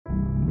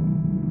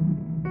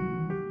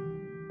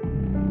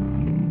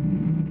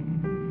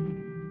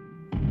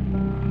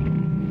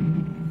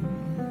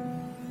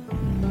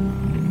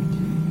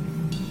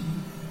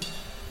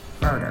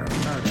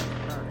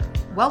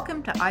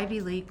Welcome to Ivy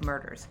League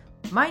Murders.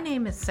 My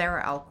name is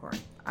Sarah Alcorn.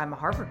 I'm a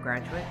Harvard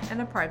graduate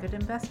and a private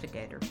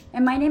investigator.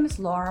 And my name is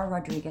Laura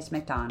Rodriguez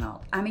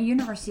McDonald. I'm a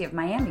University of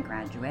Miami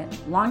graduate,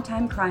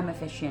 longtime crime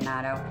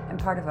aficionado, and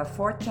part of a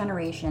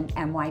fourth-generation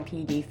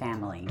NYPD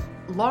family.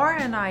 Laura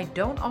and I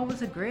don't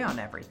always agree on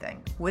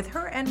everything. With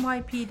her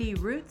NYPD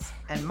roots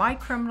and my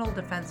criminal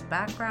defense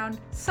background,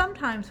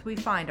 sometimes we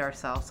find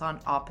ourselves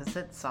on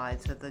opposite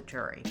sides of the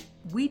jury.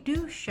 We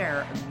do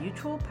share a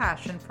mutual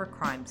passion for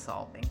crime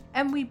solving,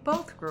 and we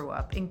both grew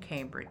up in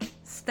Cambridge,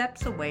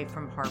 steps away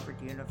from Harvard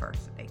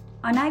University.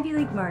 On Ivy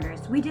League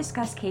Murders, we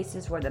discuss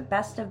cases where the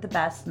best of the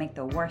best make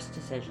the worst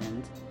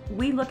decisions.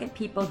 We look at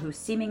people who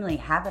seemingly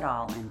have it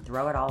all and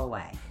throw it all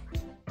away.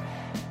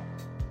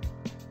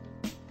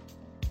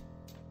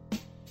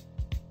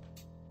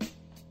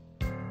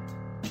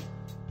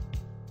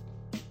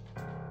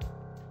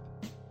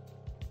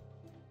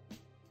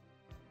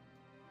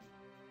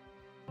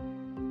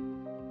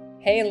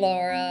 Hey,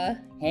 Laura.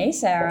 Hey,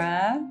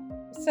 Sarah.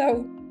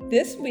 So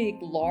this week,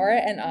 Laura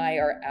and I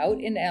are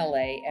out in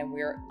LA and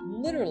we're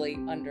literally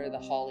under the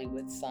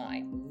Hollywood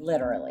sign.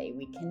 Literally,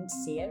 we can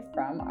see it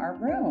from our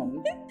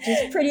room, which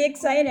is pretty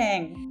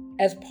exciting.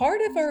 As part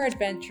of our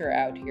adventure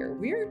out here,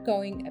 we're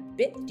going a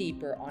bit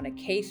deeper on a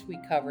case we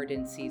covered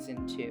in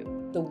season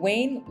 2, the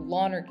Wayne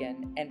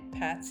Lonergan and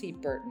Patsy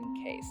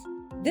Burton case.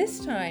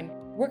 This time,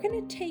 we're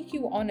going to take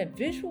you on a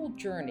visual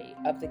journey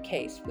of the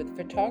case with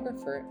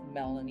photographer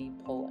Melanie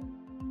Pullen.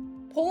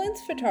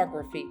 Pullen's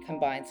photography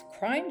combines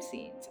crime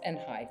scenes and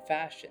high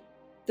fashion.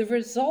 The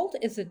result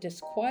is a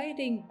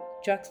disquieting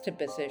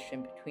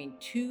juxtaposition between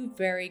two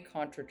very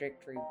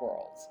contradictory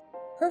worlds.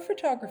 Her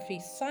photography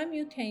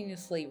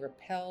simultaneously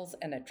repels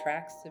and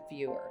attracts the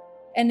viewer,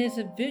 and is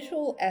a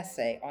visual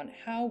essay on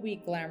how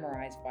we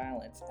glamorize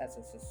violence as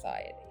a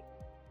society.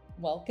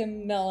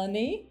 Welcome,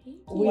 Melanie.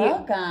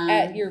 Welcome.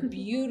 At your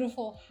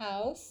beautiful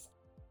house.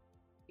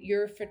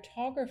 Your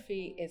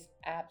photography is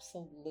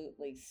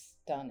absolutely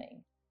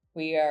stunning.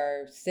 We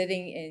are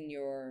sitting in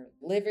your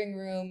living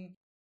room.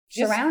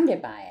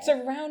 Surrounded by it.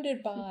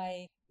 Surrounded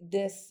by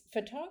this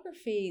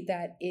photography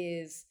that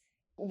is,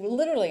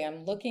 literally,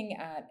 I'm looking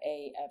at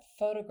a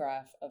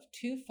photograph of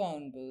 2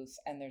 phone booths,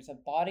 and there's a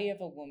body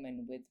of a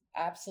woman with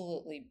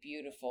absolutely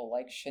beautiful,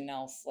 like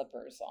Chanel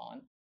slippers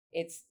on.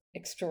 It's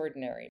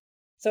extraordinary.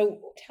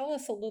 So tell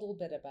us a little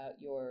bit about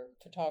your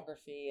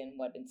photography and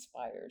what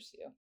inspires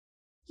you.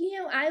 You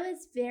know, I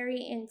was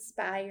very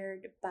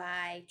inspired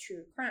by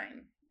true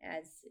crime,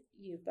 as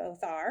you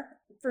both are.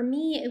 For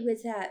me, it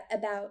was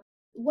about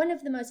one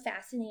of the most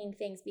fascinating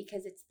things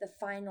because it's the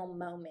final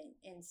moment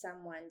in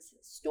someone's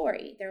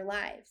story, their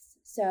lives.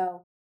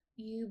 So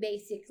you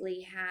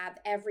basically have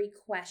every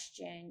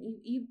question.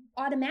 You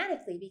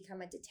automatically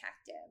become a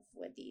detective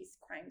with these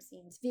crime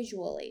scenes,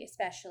 visually,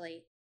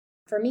 especially.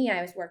 For me,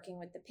 I was working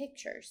with the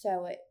picture,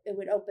 so it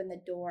would open the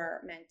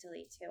door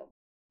mentally to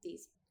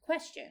these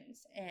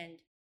questions, and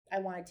I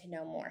wanted to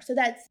know more. So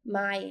that's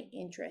my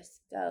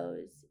interest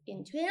goes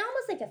into it,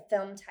 almost like a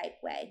film type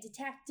way,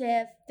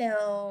 detective,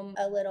 film,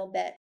 a little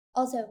bit.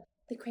 Also,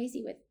 the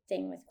crazy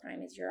thing with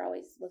crime is you're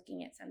always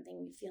looking at something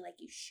you feel like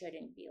you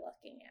shouldn't be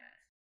looking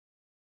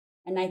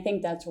at. And I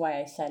think that's why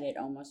I said it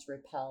almost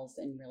repels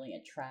and really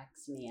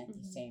attracts me at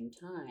the same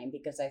time,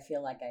 because I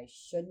feel like I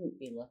shouldn't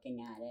be looking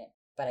at it,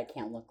 but I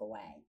can't look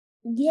away.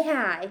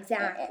 Yeah,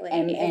 exactly.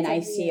 And I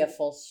see a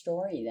full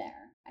story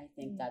there. I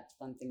think that's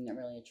one thing that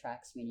really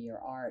attracts me to your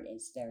art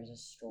is there's a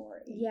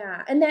story.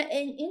 Yeah, and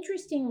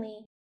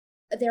interestingly,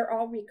 they're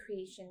all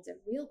recreations of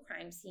real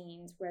crime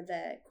scenes where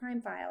the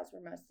crime files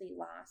were mostly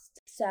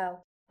lost.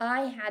 So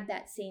I had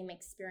that same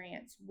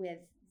experience with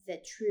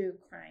the true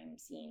crime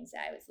scenes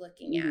I was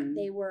looking at.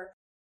 They were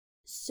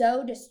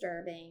so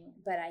disturbing,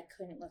 but I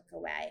couldn't look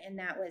away. And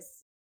that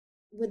was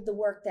with the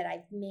work that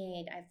I've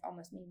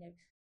almost made a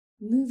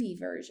movie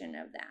version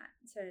of that,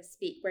 so to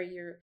speak,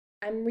 where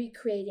I'm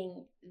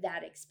recreating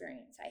that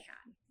experience I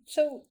had.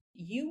 So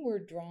you were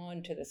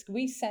drawn to this.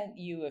 We sent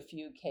you a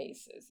few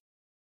cases.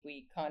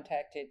 We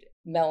contacted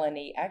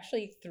Melanie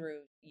actually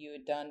through, you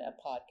had done a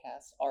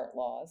podcast, Art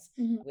Laws,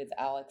 with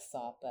Alex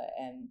Zappa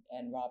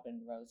and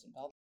Robin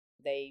Rosenfeld.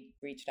 They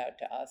reached out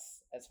to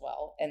us as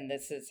well. And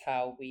this is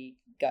how we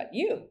got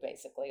you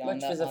basically on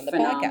the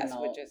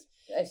podcast, which is,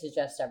 I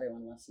suggest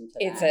everyone listen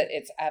to that.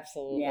 It's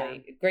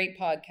absolutely a great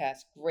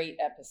podcast, great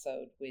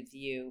episode with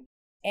you.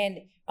 And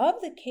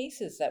of the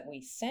cases that we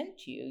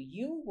sent you,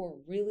 you were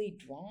really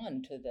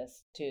drawn to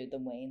the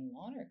Wayne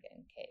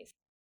Lonergan case.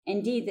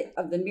 Indeed,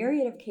 of the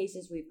myriad of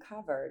cases we've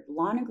covered,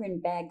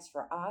 Lonergan begs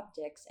for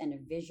optics and a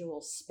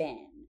visual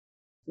spin.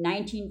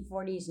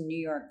 1940s New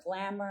York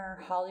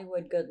glamour,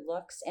 Hollywood good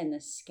looks, and the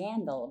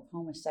scandal of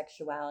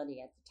homosexuality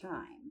at the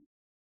time.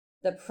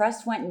 The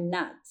press went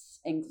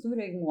nuts,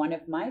 including one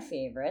of my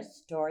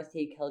favorites,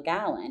 Dorothy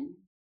Kilgallen,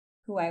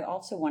 who I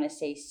also want to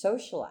say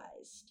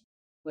socialized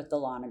with the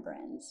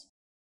Lonergans.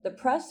 The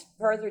press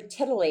further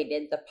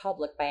titillated the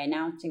public by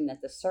announcing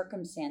that the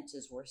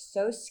circumstances were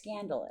so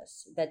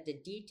scandalous that the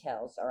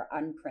details are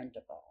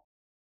unprintable.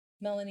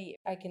 Melanie,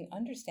 I can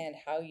understand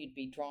how you'd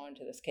be drawn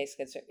to this case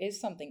because there is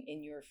something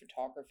in your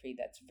photography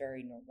that's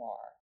very noir.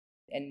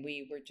 And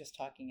we were just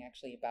talking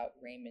actually about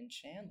Raymond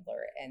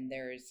Chandler. And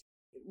there's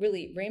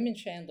really, Raymond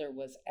Chandler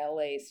was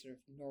LA's sort of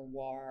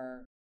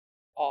noir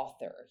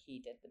author. He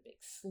did The Big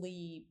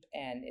Sleep,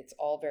 and it's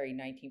all very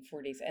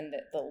 1940s. And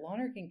the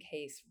Lonergan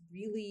case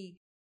really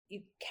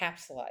it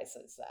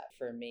capsulizes that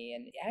for me.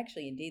 And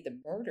actually, indeed,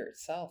 the murder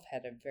itself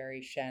had a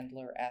very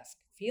Chandler-esque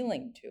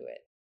feeling to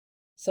it.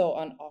 So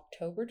on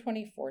October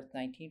 24th,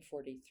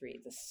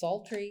 1943, the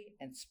sultry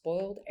and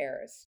spoiled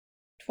heiress,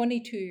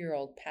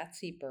 22-year-old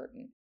Patsy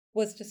Burton,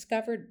 was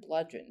discovered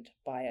bludgeoned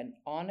by an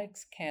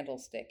onyx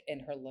candlestick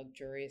in her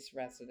luxurious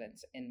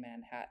residence in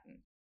Manhattan.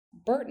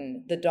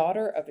 Burton, the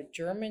daughter of a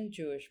German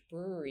Jewish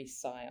brewery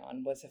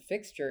scion, was a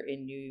fixture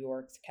in New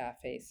York's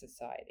cafe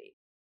society.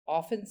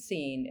 Often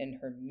seen in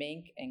her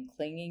mink and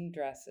clinging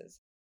dresses,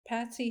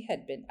 Patsy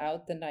had been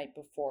out the night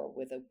before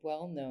with a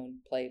well-known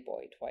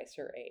playboy twice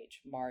her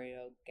age,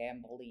 Mario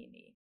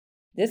Gambolini.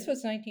 This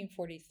was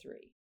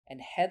 1943,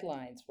 and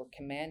headlines were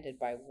commanded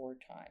by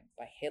wartime,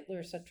 by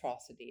Hitler's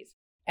atrocities,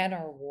 and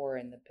our war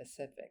in the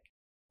Pacific.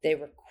 They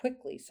were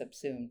quickly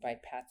subsumed by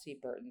Patsy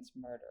Burton's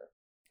murder,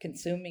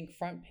 consuming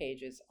front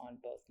pages on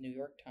both New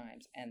York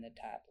Times and the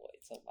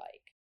tabloids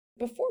alike.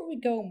 Before we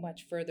go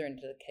much further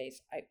into the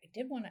case, I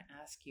did want to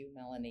ask you,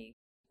 Melanie,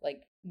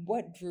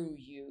 what drew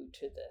you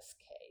to this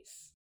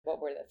case?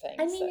 What were the things?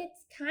 I mean,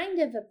 it's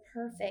kind of a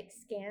perfect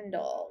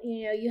scandal.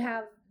 You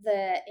have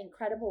the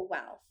incredible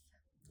wealth.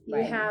 You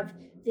Right. have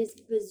this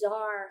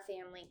bizarre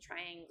family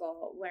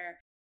triangle where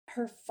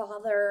her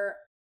father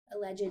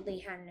allegedly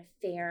had an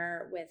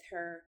affair with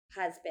her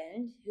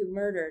husband who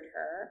murdered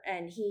her,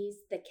 and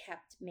he's the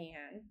kept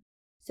man.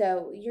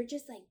 So you're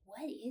just like,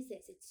 what is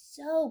this? It's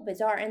so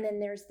bizarre. And then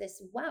there's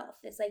this wealth,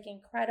 this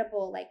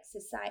incredible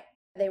society.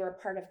 They were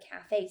part of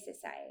cafe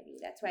society.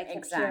 That's why I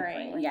kept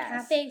hearing yes.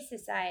 cafe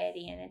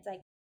society. And it's like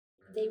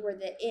they were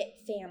the it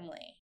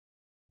family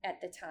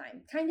at the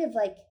time. Kind of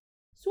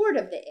sort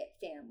of the it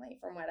family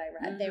from what I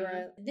read.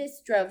 Mm-hmm.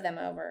 This drove them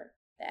over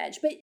the edge.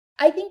 But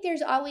I think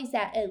there's always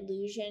that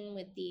illusion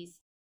with these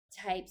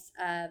types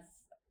of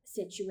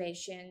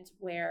situations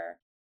where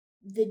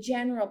the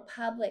general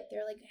public,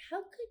 they're like, how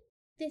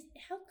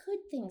could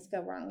things go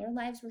wrong? Their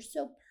lives were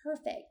so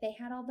perfect. They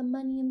had all the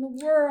money in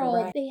the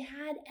world. Right. They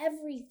had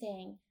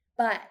everything,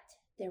 but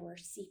there were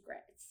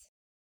secrets.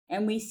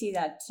 And we see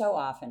that so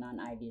often on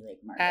Ivy League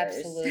murders.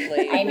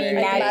 Absolutely. I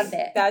mean, love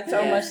it. that's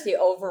almost the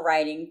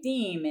overriding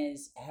theme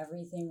is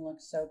everything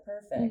looks so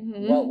perfect.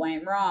 Mhm. What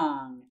went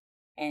wrong?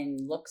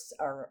 And looks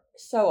are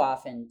so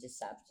often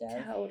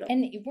deceptive. Totally.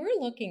 And we're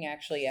looking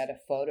actually at a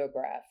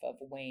photograph of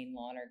Wayne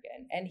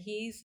Lonergan, and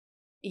he's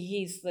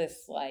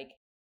this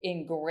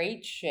in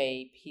great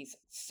shape. He's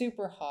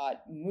super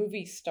hot,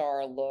 movie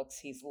star looks.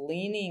 He's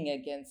leaning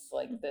against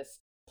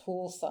this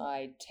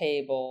poolside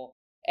table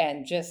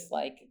and just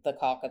the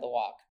cock of the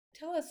walk.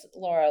 Tell us,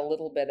 Laura, a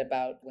little bit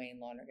about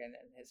Wayne Lonergan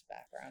and his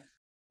background.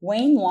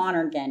 Wayne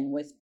Lonergan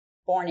was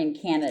born in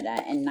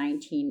Canada in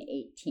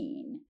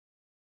 1918.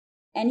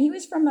 And he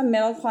was from a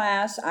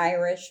middle-class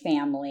Irish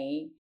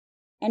family.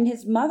 And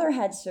his mother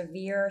had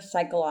severe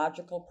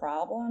psychological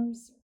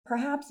problems,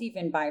 perhaps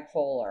even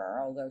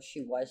bipolar, although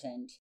she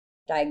wasn't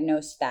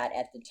diagnosed that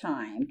at the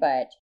time.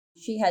 But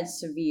she had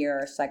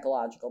severe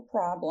psychological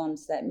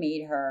problems that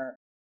made her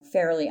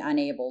fairly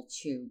unable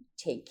to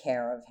take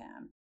care of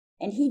him.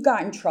 And he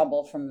got in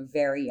trouble from a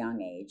very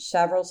young age,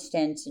 several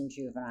stints in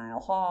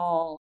juvenile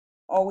hall,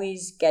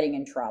 always getting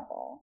in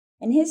trouble.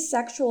 And his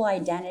sexual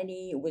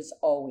identity was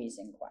always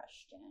in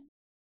question.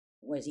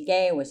 Was he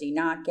gay? Was he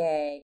not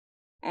gay?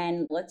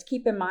 And let's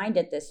keep in mind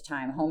at this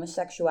time,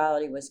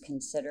 homosexuality was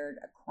considered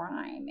a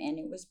crime and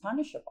it was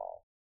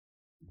punishable.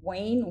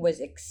 Wayne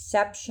was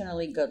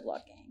exceptionally good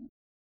looking.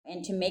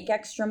 And to make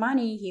extra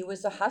money, he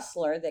was a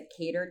hustler that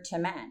catered to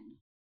men,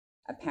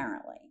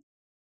 apparently.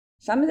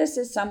 Some of this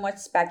is somewhat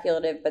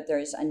speculative, but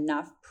there's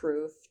enough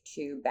proof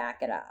to back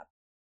it up.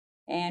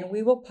 And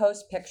we will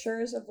post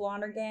pictures of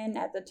Lonergan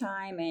at the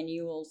time, and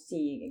you will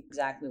see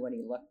exactly what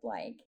he looked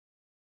like.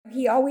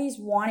 He always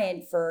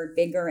wanted for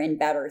bigger and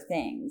better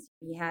things.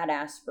 He had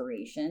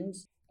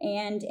aspirations.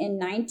 And in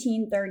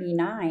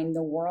 1939,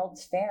 the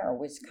World's Fair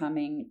was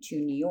coming to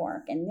New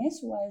York. And this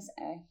was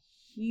a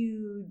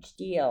huge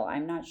deal.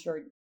 I'm not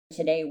sure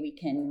today we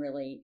can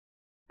really,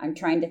 I'm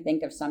trying to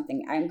think of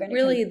something. The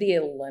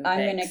Olympics. I'm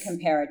going to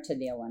compare it to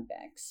the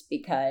Olympics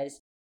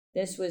because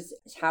this was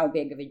how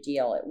big of a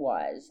deal it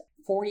was.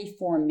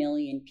 44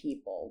 million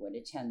people would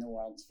attend the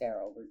World's Fair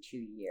over 2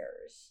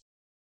 years.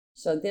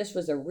 So this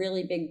was a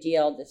really big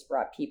deal. This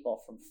brought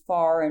people from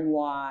far and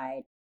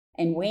wide.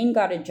 And Wayne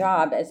got a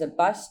job as a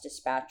bus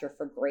dispatcher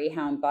for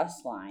Greyhound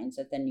bus lines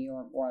at the New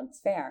York World's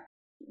Fair,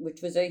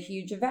 which was a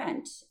huge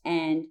event.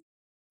 And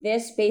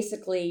this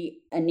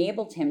basically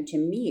enabled him to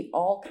meet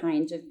all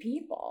kinds of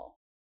people.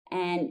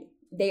 And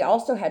they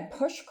also had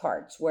push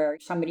carts where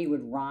somebody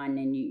would run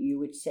and you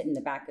would sit in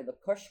the back of the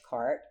push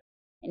cart.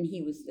 And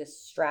he was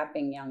this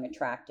strapping young,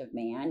 attractive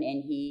man.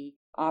 And he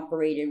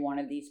operated one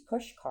of these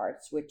push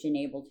carts, which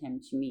enabled him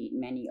to meet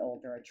many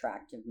older,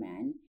 attractive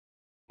men.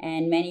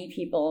 And many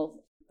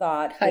people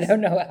thought... I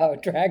don't know how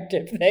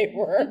attractive they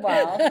were.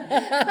 Well...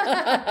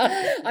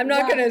 I'm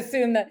not going to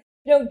assume that.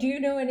 No, do you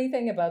know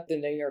anything about the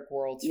New York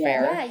World's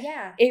Fair?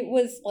 Yeah. It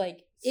was like...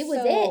 It was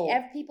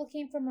it. People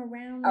came from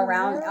around the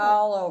world.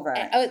 All over.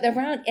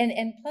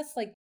 And plus,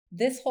 like,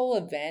 this whole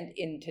event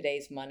in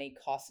today's money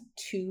cost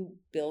 $2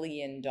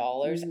 billion.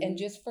 And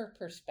just for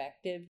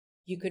perspective,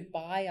 you could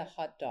buy a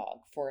hot dog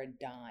for a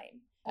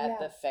dime at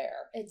the fair.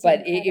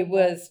 But it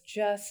was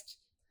just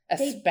a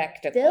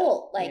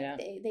spectacle.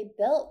 They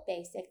built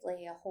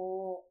basically a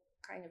whole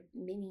kind of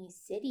mini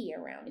city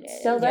around it.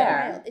 Still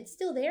there. It's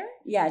still there?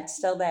 Yeah, it's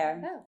still there.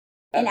 Oh.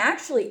 And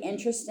actually,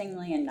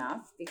 interestingly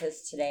enough,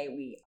 because today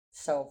we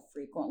so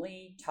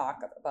frequently talk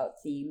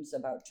about themes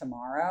about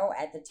tomorrow,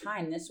 at the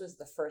time, this was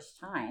the first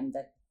time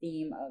that the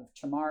theme of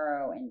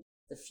tomorrow and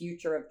the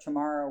future of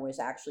tomorrow was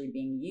actually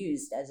being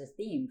used as a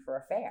theme for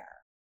a fair.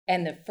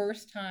 And the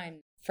first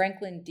time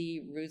Franklin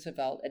D.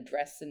 Roosevelt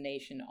addressed the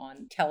nation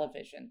on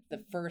television,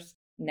 the first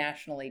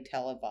nationally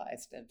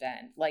televised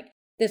event. Like,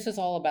 this is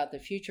all about the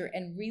future.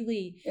 And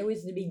really... It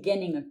was the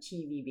beginning of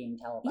TV being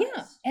televised.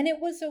 Yeah. And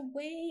it was a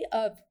way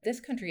of... This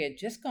country had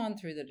just gone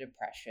through the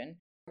Depression.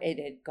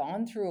 It had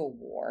gone through a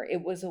war.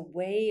 It was a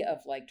way of,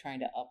 like, trying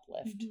to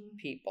uplift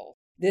people.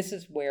 This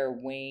is where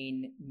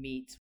Wayne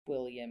meets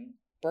William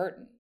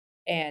Burton.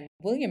 And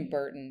William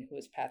Burton, who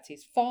was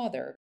Patsy's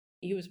father,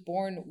 he was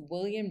born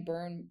William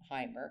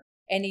Bernheimer,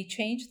 and he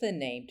changed the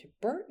name to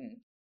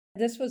Burton.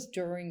 This was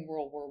during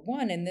World War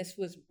I, and this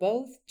was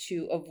both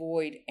to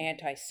avoid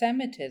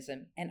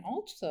anti-Semitism and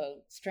also,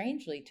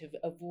 strangely, to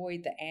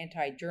avoid the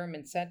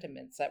anti-German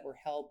sentiments that were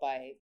held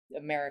by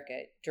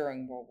America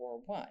during World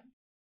War I.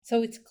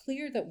 So it's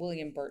clear that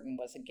William Burton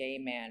was a gay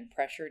man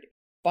pressured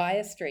by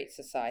a straight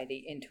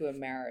society into a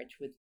marriage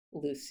with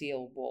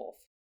Lucille Wolfe.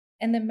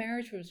 And the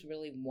marriage was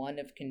really one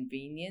of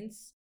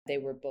convenience. They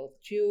were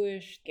both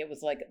Jewish. It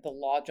was like the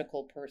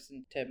logical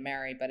person to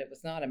marry, but it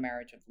was not a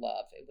marriage of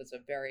love. It was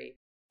a very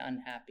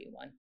unhappy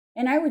one.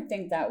 And I would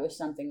think that was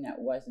something that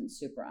wasn't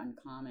super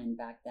uncommon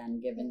back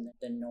then, given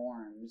the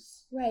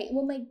norms. Right.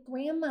 Well, my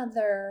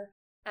grandmother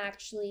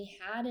actually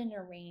had an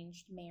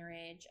arranged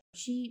marriage.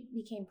 She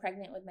became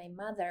pregnant with my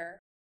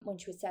mother when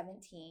she was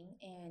 17,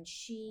 and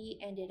she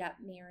ended up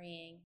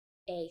marrying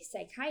a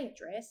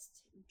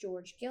psychiatrist,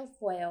 George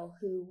Guilfoyle,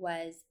 who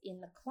was in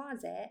the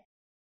closet.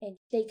 And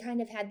they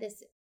kind of had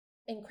this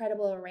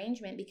incredible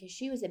arrangement because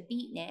she was a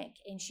beatnik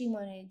and she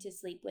wanted to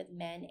sleep with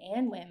men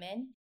and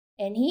women,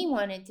 and he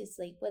wanted to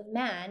sleep with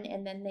men.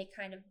 And then they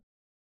kind of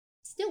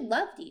still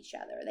loved each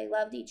other. They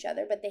loved each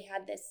other, but they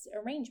had this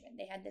arrangement.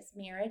 They had this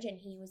marriage, and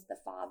he was the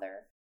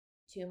father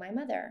to my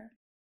mother.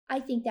 I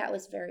think that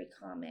was very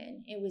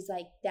common. It was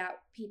like that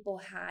people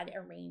had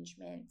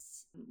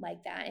arrangements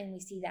like that, and we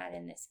see that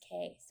in this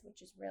case,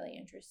 which is really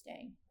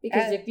interesting.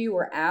 Because if you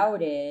were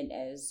outed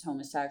as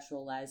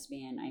homosexual,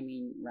 lesbian, I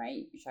mean,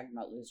 right? You're talking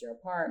about lose your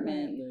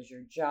apartment, lose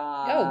your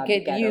job, you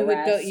could go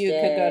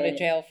to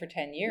jail for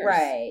 10 years.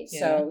 Right.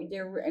 So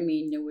there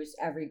was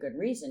every good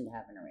reason to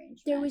have an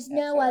arrangement. There was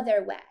no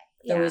other way.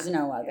 There was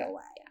no other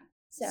way. Yeah.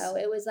 So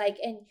it was like,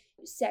 and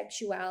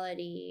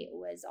sexuality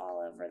was all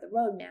over the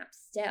roadmap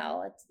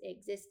still. It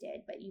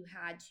existed, but you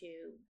had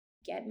to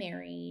get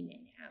married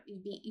and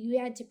you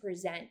had to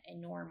present a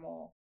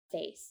normal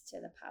face to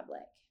the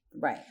public.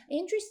 Right.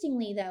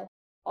 Interestingly, though,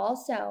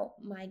 also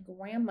my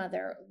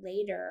grandmother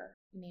later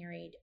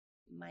married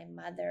my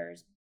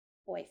mother's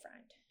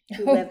boyfriend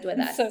who lived with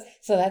us.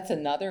 So that's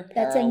another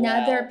parallel. That's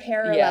another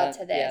parallel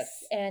to this. Yes.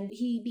 And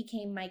he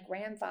became my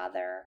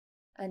grandfather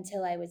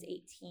until I was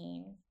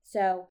 18.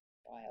 So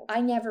wild.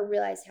 I never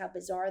realized how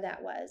bizarre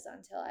that was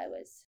until I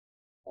was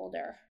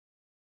older.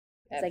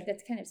 It's like,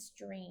 that's kind of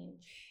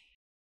strange.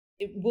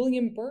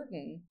 William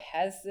Burton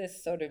has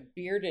this sort of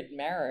bearded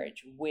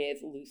marriage with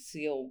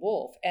Lucille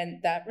Wolfe,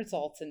 and that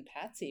results in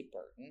Patsy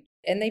Burton.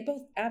 And they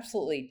both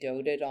absolutely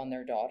doted on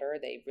their daughter.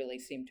 They really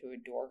seemed to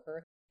adore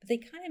her. But they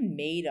kind of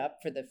made up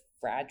for the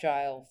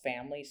fragile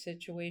family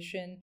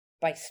situation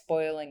by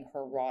spoiling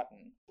her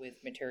rotten with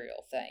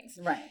material things.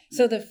 Right.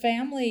 So the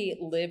family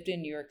lived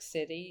in New York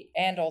City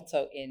and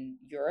also in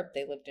Europe.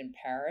 They lived in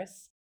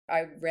Paris.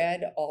 I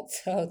read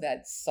also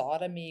that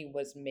sodomy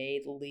was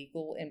made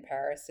legal in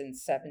Paris in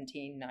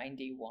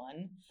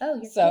 1791. Oh,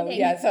 you're kidding.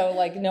 Yeah, so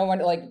like no one,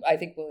 like I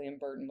think William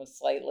Burton was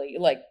slightly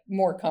like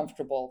more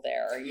comfortable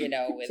there,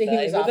 with,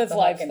 with his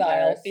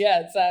lifestyle. Yeah,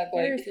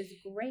 exactly. Paris is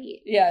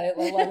great. Yeah,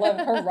 I love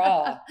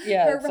hurrah.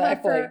 Yeah, hurrah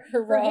exactly.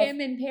 For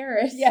him in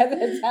Paris. Yeah,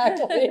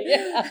 exactly.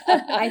 Yeah.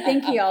 I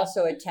think he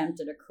also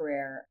attempted a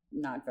career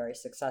not very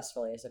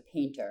successfully as a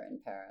painter in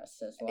Paris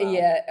as well.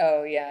 Yeah.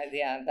 Oh, yeah.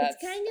 That's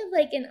it's kind of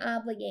like an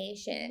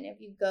obligation. If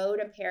you go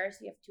to Paris,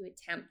 you have to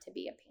attempt to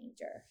be a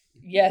painter.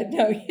 Yeah.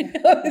 No,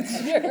 it's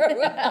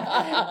true.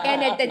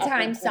 And at the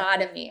time,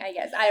 sodomy, I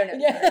guess. I don't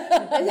know. Yeah.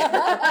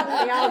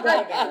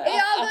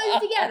 It all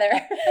goes together.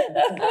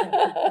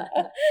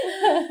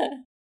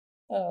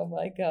 Oh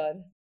my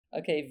God.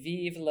 Okay.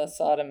 Vive la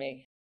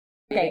sodomy.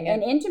 Okay,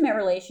 an intimate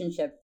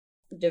relationship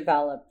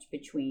developed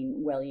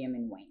between William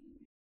and Wayne.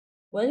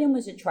 William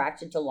was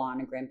attracted to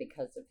Lonergan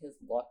because of his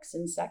looks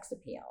and sex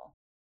appeal.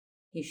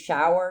 He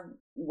showered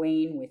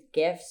Wayne with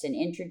gifts and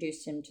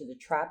introduced him to the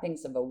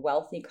trappings of a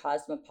wealthy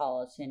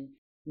cosmopolitan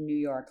New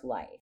York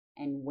life.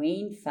 And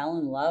Wayne fell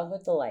in love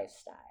with the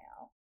lifestyle.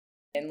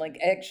 And like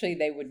actually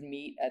they would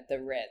meet at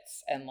the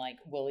Ritz and like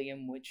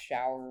William would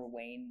shower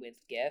Wayne with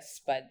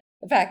gifts. But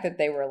the fact that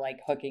they were like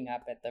hooking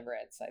up at the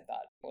Ritz, I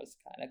thought was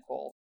kind of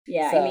cool.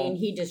 Yeah, So, I mean,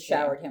 he just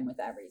showered him with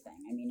everything.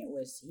 I mean,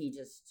 he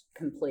just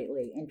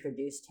completely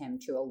introduced him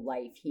to a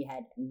life he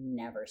had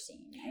never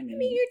seen. I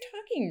mean, you're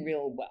talking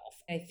real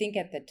wealth. I think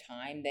at the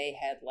time they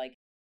had like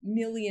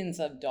millions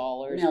of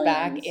dollars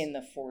back in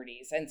the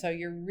 40s. And so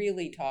you're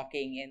really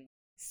talking in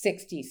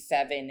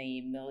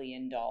 $60-70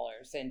 million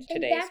in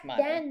today's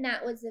money. Back then,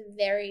 that was a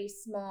very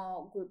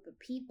small group of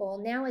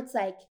people. Now it's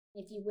like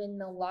if you win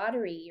the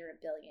lottery, you're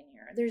a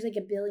billionaire. There's like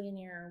a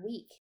billionaire a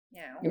week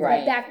now.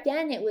 Right. But back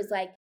then, it was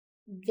like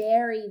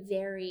very,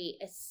 very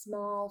a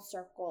small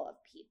circle of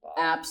people.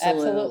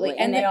 Absolutely.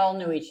 And they all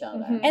knew each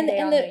other. Mm-hmm.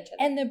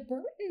 And the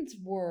Burtons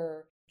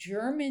were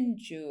German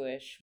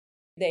Jewish.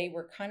 They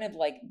were kind of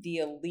like the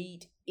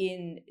elite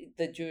in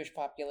the Jewish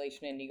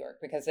population in New York,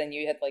 because then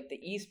you had like the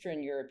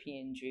Eastern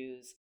European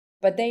Jews,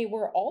 but they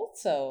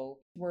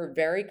were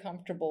very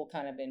comfortable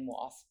kind of in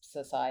WASP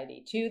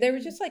society too. They were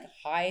just like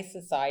high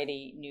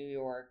society New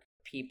York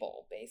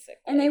people, basically.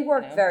 And they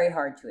worked very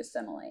hard to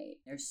assimilate.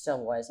 There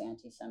still was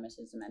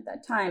anti-Semitism at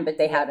that time, but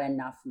they had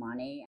enough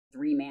money,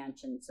 3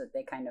 mansions, that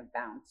they kind of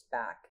bounced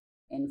back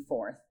and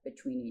forth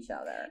between each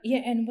other.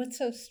 Yeah, and what's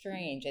so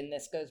strange, and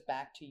this goes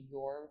back to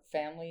your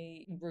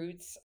family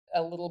roots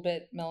a little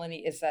bit,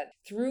 Melanie, is that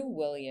through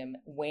William,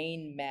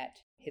 Wayne met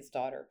his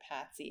daughter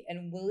Patsy,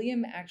 and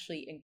William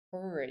actually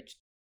encouraged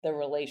the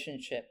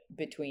relationship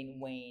between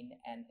Wayne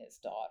and his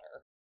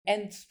daughter.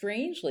 And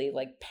strangely,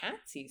 like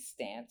Patsy's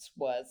stance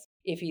was,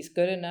 if he's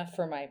good enough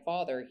for my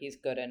father, he's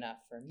good enough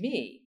for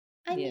me.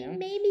 I mean,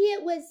 maybe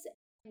it was,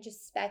 I'm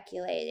just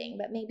speculating,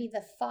 but maybe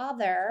the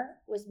father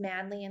was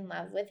madly in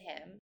love with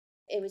him.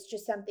 It was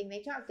just something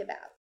they talked about.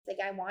 Like,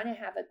 I want to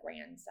have a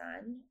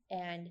grandson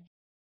and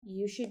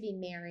you should be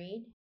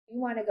married. We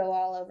want to go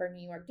all over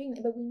New York doing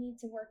it, but we need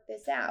to work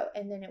this out.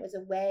 And then it was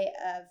a way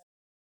of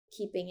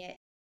keeping it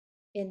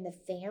in the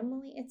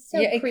family. It's so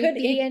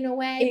creepy in a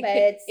way,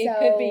 it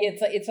could be.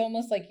 It's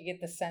almost like you get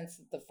the sense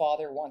that the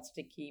father wants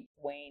to keep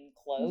Wayne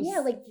close. Yeah,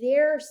 like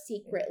they're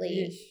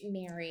secretly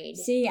married.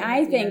 See,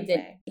 I think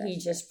that he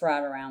just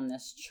brought around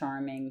this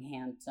charming,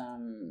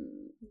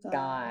 handsome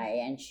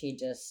guy, and she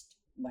just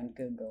went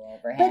goo-goo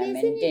over him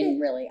and didn't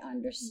really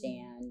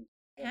understand.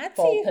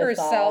 Patsy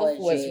herself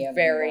was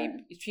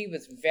she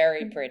was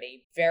very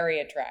pretty,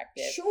 very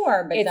attractive.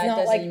 Sure, but that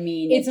doesn't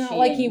mean it's not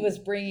like he was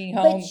bringing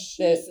home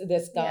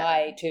this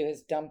guy to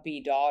his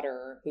dumpy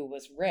daughter who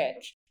was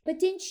rich. But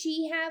didn't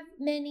she have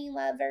many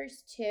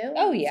lovers too?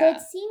 Oh, yeah. So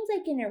it seems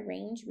like an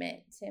arrangement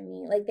to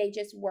me. Like they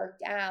just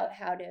worked out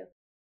how to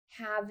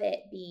have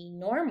it be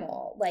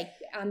normal, like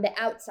on the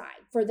outside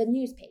for the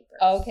newspapers.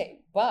 Okay,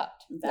 but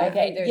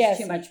there's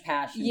too much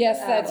passion. Yes,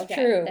 that's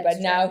true. But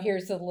now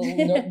here's a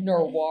little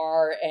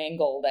noir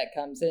angle that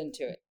comes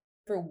into it.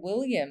 For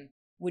William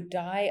would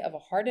die of a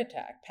heart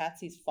attack.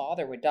 Patsy's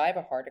father would die of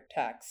a heart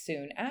attack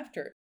soon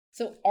after.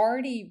 So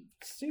already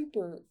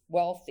super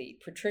wealthy,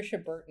 Patricia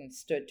Burton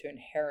stood to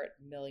inherit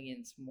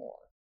millions more.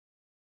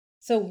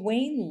 So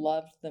Wayne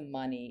loved the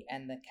money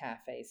and the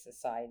cafe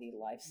society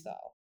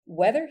lifestyle.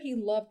 Whether he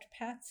loved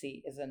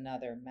Patsy is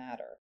another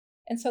matter.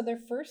 And so their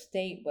first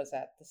date was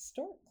at the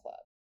Stork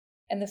Club.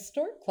 And the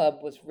Stork Club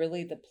was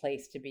really the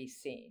place to be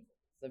seen.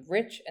 The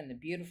rich and the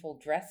beautiful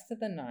dressed to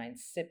the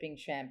nines, sipping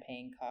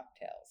champagne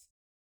cocktails.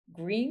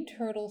 Green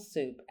turtle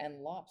soup and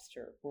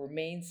lobster were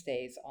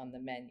mainstays on the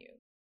menu.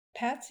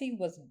 Patsy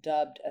was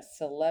dubbed a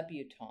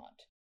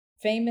celebutante,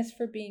 famous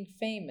for being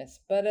famous,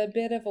 but a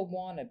bit of a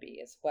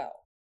wannabe as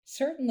well.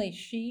 Certainly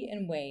she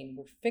and Wayne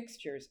were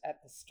fixtures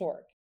at the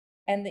Stork,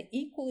 and the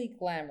equally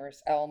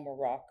glamorous El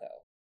Morocco.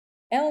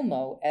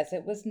 Elmo, as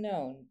it was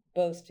known,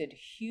 boasted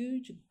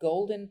huge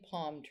golden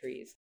palm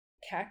trees,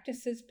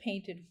 cactuses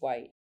painted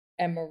white,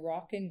 and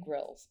Moroccan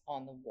grills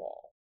on the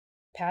wall.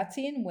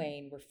 Patsy and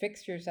Wayne were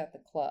fixtures at the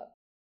club,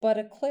 but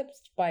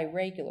eclipsed by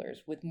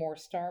regulars with more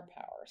star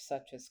power,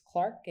 such as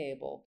Clark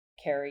Gable,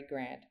 Cary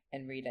Grant,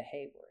 and Rita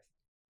Hayworth.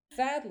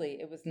 Sadly,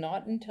 it was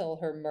not until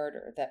her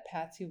murder that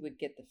Patsy would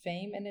get the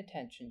fame and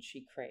attention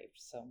she craved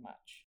so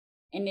much.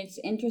 And it's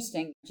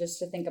interesting just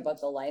to think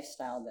about the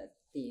lifestyle that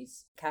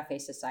these cafe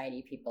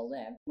society people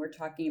live. We're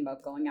talking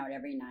about going out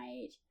every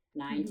night,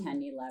 9,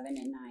 10, 11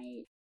 at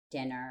night,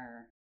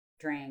 dinner,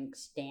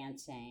 drinks,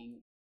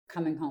 dancing,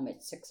 coming home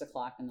at 6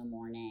 o'clock in the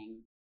morning,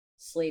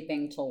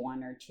 sleeping till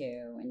 1 or 2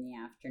 in the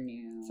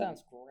afternoon.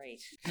 Sounds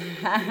great.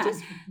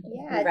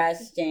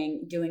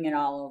 Resting, doing it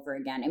all over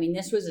again. I mean,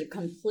 this was a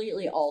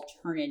completely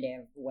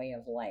alternative way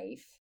of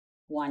life.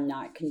 One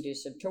not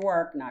conducive to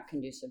work, not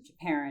conducive to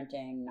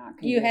parenting, not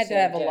conducive. You had to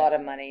have a lot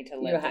of money to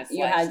live this lifestyle.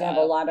 You had to have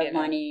a lot of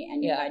money,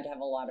 and you had to have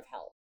a lot of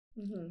help.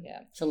 Yeah.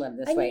 to live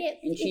this way.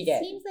 And she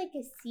did. It seems like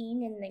a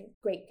scene in The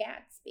Great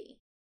Gatsby.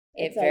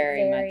 It's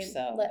very much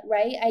so.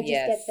 Right? I just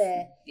get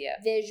the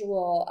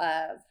visual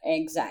of...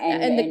 Exactly.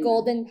 And the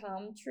golden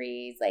palm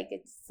trees. Like,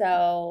 it's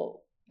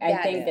so...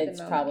 I think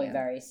it's probably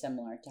very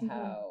similar to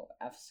how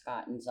F.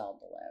 Scott and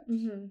Zelda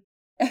lived.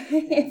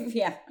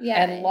 Yeah.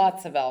 And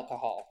lots of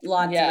alcohol.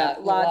 Lots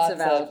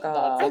of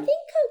alcohol. I think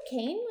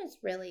cocaine was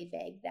really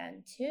big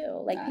then,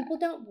 too. Like, people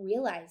don't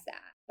realize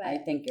that. But I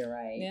think you're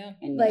right. Yeah.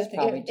 And like, it's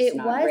probably just it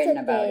not was written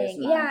a about thing. as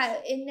much. Yeah,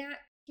 in that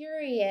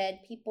period,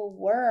 people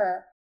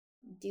were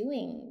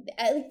doing...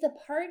 Like, the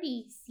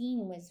party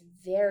scene was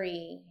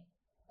very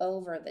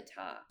over the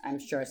top. I'm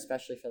sure,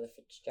 especially for the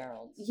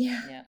Fitzgeralds.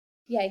 Yeah,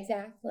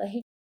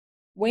 exactly.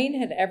 Wayne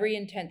had every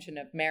intention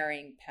of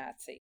marrying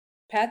Patsy.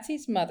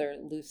 Patsy's mother,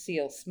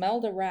 Lucille,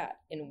 smelled a rat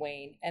in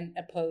Wayne and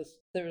opposed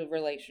the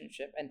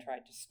relationship and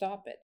tried to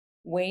stop it.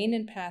 Wayne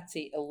and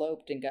Patsy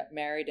eloped and got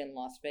married in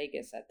Las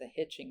Vegas at the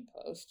hitching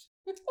post.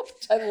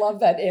 I love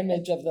that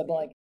image of them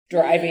like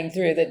driving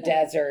through the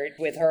desert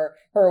with her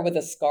with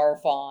a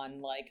scarf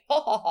on, like,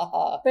 ha ha ha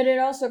ha. But it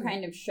also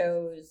kind of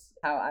shows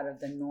how out of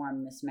the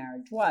norm this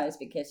marriage was,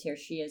 because here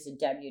she is, a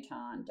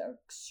debutante,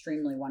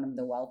 extremely one of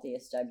the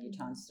wealthiest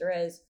debutantes there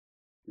is,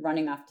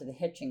 running off to the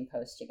hitching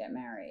post to get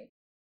married,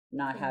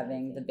 not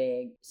having the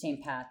big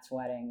St. Pat's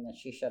wedding that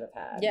she should have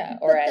had. Yeah,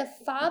 but the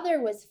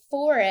father was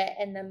for it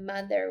and the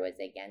mother was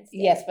against it.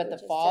 Yes, but the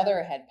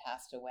father had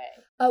passed away.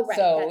 Oh, right.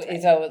 So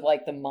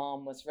like the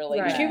mom was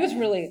really, Right. She was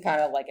really kind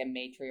of like a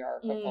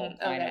matriarchal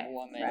kind of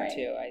woman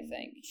too, I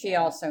think. She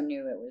also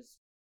knew it was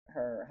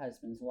her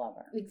husband's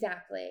lover.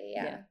 Exactly,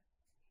 yeah.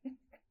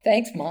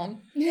 Thanks,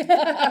 Mom. It's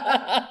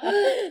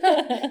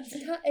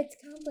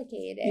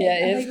complicated. Yeah,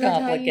 it is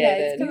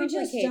complicated. You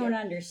just don't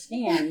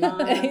understand, Mom.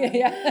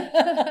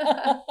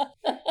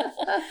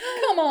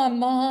 Come on,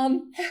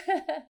 Mom.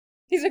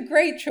 He's a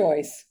great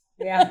choice.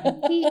 Yeah.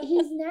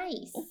 He's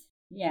nice.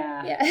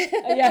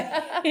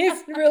 Yeah.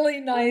 He's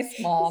really nice,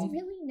 Mom.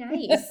 He's really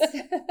nice.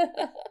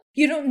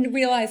 You don't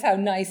realize how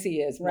nice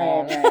he is,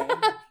 Mom. Right.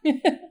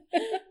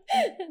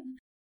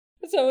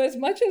 So as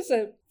much as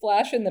a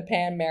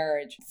flash-in-the-pan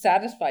marriage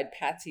satisfied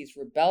Patsy's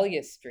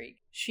rebellious streak,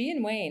 she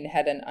and Wayne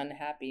had an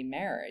unhappy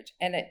marriage.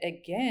 And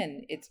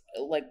again, it's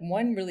like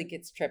one really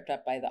gets tripped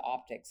up by the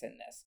optics in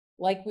this.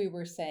 Like we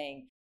were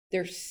saying,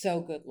 they're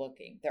so good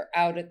looking. They're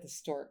out at the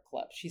Stork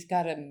Club. She's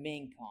got a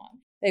mink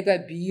on. They've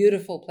got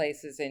beautiful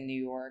places in New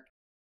York.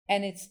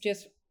 And it's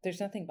just,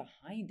 there's nothing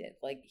behind it.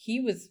 Like, he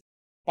was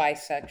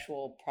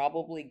bisexual,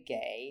 probably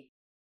gay.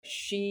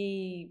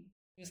 She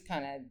was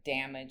kind of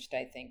damaged,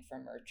 I think,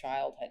 from her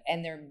childhood.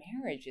 And their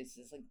marriage is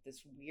like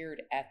this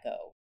weird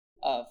echo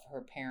of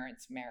her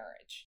parents'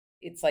 marriage.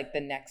 It's like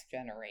the next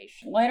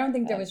generation. Well, I don't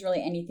think there was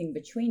really anything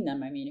between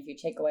them. I mean, if you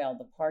take away all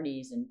the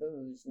parties and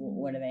booze,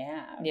 what do they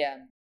have? Yeah.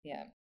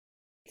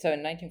 So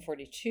in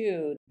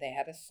 1942, they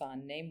had a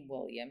son named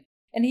William.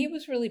 And he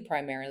was really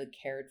primarily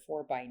cared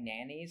for by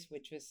nannies,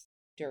 which was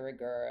de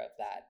rigueur of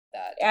that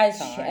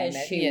time.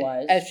 As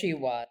she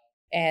was.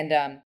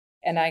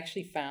 And I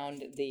actually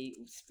found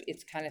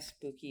it's kind of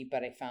spooky,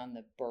 but I found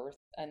the birth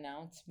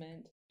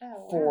announcement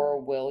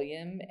for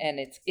William, and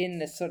it's in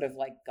this sort of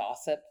like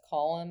gossip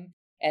column,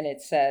 and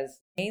it says,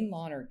 Wayne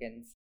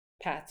Lonergan's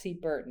Patsy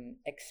Burton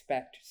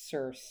expect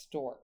Sir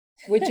Stork,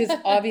 which is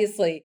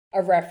obviously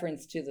a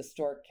reference to the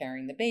stork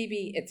carrying the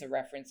baby. It's a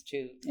reference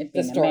to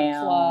the Stork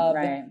Club.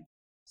 Right.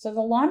 So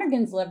the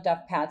Lonergans lived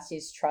off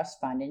Patsy's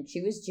trust fund, and she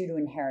was due to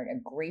inherit a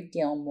great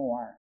deal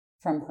more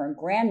from her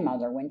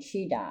grandmother when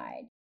she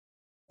died.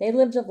 They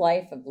lived a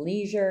life of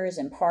leisures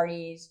and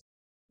parties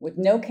with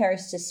no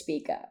cares to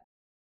speak of,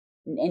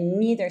 and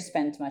neither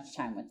spent much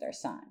time with their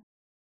son.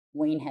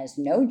 Wayne has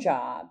no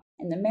job,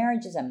 and the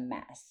marriage is a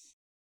mess.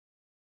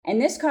 And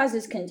this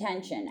causes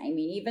contention. I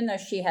mean, even though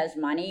she has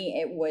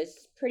money, it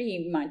was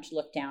pretty much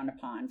looked down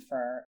upon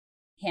for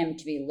him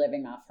to be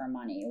living off her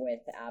money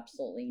with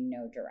absolutely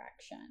no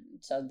direction.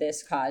 So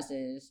this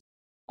causes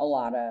a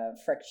lot of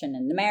friction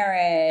in the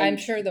marriage. I'm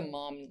sure the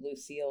mom,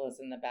 Lucille, is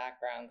in the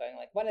background going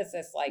like, what is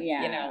this, like,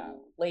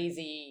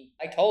 lazy,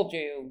 I told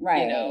you,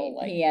 right.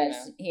 Like,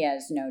 he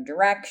has no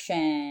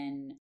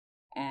direction,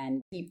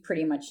 and he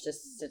pretty much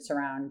just sits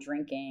around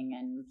drinking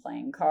and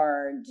playing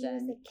cards. He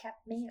was a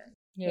kept man.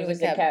 He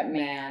was a kept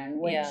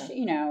man, which,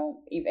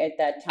 at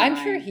that time.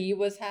 I'm sure he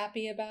was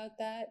happy about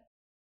that.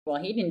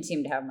 Well, he didn't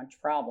seem to have much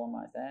problem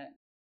with it.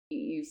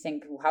 You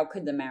think, how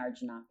could the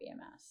marriage not be a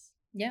mess?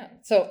 Yeah.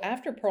 So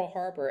after Pearl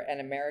Harbor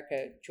and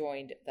America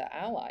joined the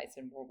Allies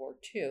in World War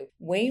II,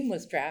 Wayne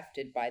was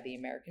drafted by the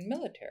American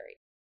military.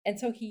 And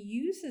so he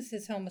uses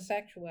his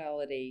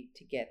homosexuality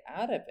to get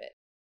out of it.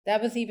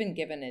 That was even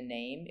given a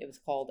name. It was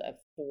called a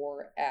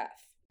 4F.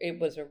 It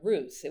was a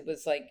ruse. It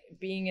was like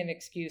being an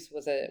excuse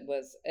was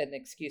an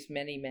excuse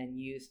many men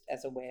used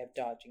as a way of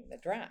dodging the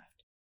draft.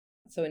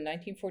 So in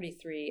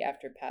 1943,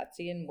 after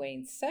Patsy and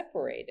Wayne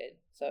separated,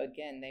 so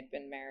again, they've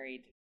been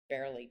married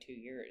barely 2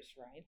 years,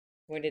 right?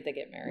 When did they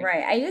get married?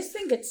 Right. I just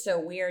think it's so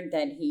weird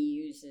that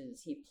he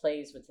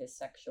plays with his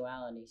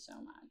sexuality so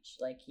much.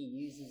 Like, he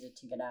uses it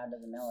to get out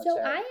of the military.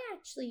 So I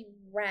actually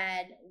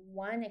read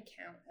one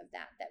account of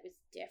that was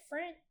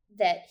different,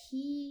 that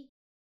he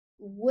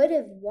would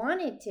have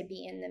wanted to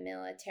be in the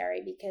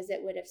military because it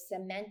would have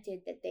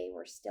cemented that they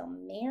were still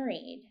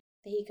married,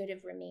 that he could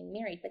have remained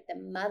married, but the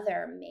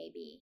mother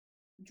maybe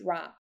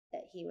dropped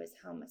that he was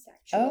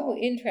homosexual. Oh,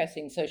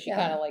 interesting. So she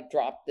kind of like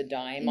dropped the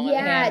dime on him,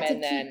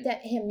 and then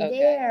him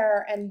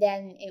there, and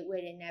then it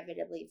would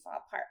inevitably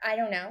fall apart. I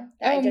don't know.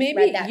 I just maybe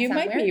read that you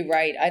somewhere. might be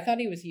right. I thought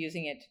he was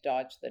using it to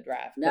dodge the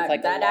draft.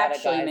 That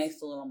actually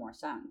makes a little more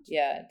sense.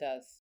 Yeah, it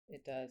does.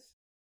 It does.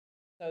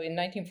 So in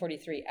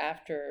 1943,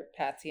 after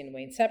Patsy and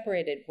Wayne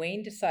separated,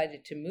 Wayne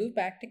decided to move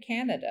back to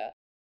Canada.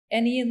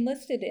 And he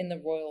enlisted in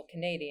the Royal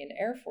Canadian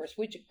Air Force,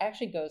 which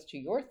actually goes to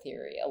your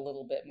theory a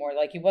little bit more.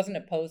 Like, he wasn't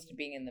opposed to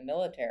being in the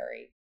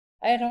military.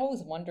 I had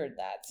always wondered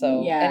that.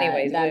 So,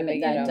 anyways,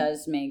 that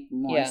does make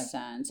more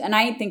sense. And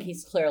I think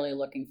he's clearly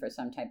looking for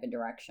some type of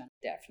direction.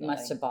 Definitely.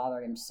 Must have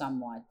bothered him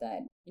somewhat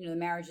that, the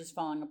marriage is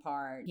falling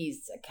apart.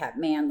 He's a kept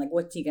man. Like,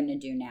 what's he going to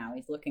do now?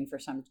 He's looking for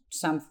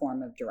some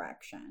form of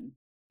direction.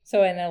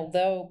 So, and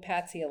although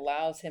Patsy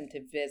allows him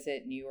to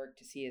visit New York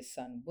to see his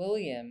son,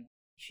 William,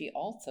 she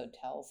also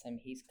tells him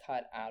he's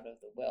cut out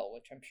of the will,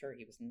 which I'm sure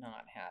he was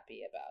not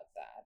happy about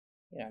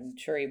that. I'm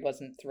sure he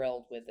wasn't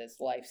thrilled with his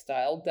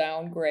lifestyle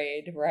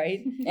downgrade,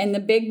 right? And the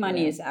big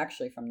money is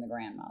actually from the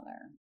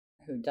grandmother,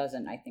 who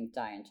doesn't, I think,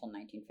 die until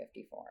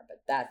 1954. But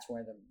that's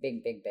where the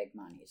big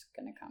money is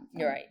going to come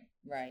from.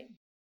 Right.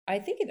 I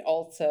think it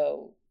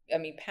also,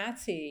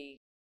 Patsy,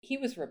 he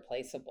was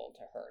replaceable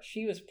to her.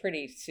 She was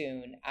pretty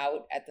soon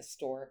out at the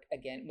store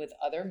again with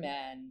other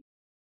men,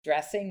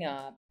 dressing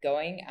up,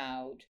 going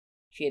out.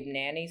 She had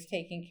nannies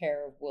taking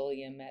care of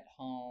William at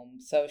home.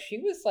 So she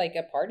was like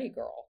a party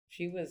girl.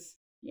 She was...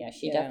 Yeah,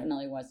 she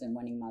definitely wasn't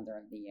winning Mother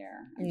of the Year.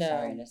 I'm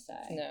sorry to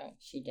say. No.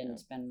 She didn't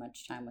spend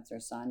much time with her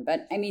son.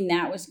 But,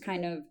 that was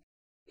kind of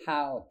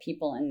how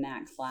people in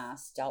that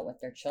class dealt with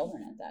their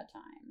children at that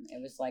time.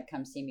 It was like,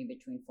 come see me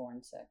between 4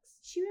 and 6.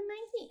 She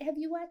reminds me, have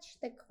you watched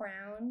The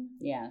Crown?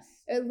 Yes.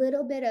 A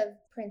little bit of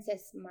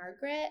Princess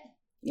Margaret.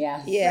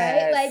 Yes.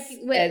 Yes.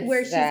 Right? Like,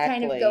 where she's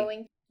kind of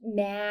going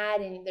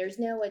mad and there's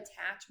no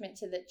attachment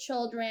to the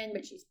children,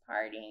 but she's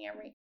partying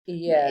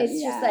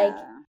it's just like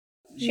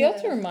she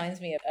also reminds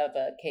me of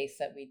a case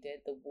that we did,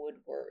 the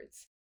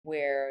Woodwards,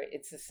 where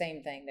it's the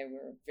same thing. They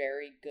were a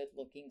very good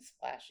looking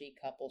splashy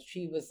couple.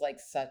 She was like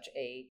such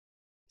a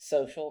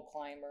social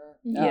climber,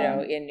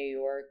 in New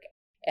York,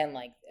 and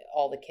like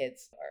all the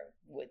kids are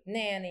with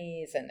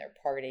nannies and they're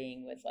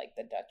partying with like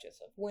the Duchess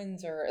of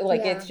Windsor.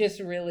 Like it's just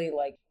really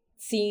like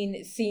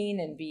seen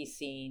and be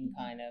seen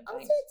kind of also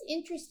thing. It's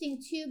interesting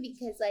too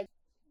because like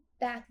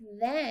back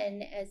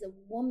then as a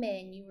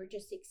woman you were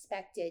just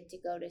expected to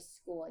go to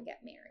school and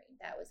get married.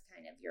 That was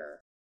kind of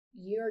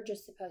you're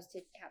just supposed to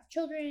have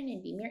children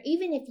and be married.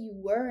 Even if you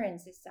were in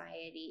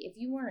society, if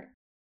you weren't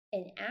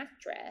an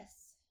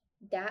actress,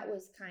 that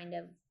was kind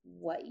of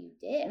what you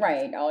did.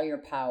 Right. All your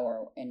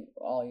power and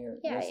all your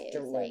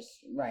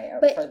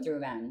through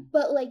men.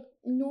 But like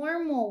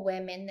normal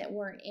women that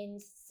weren't in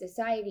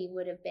society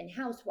would have been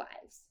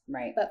housewives.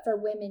 Right. But for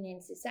women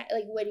in society,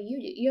 like what do?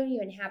 You don't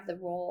even have the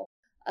role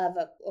of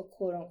a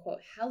quote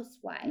unquote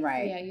housewife.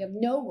 Right. You have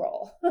no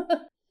role.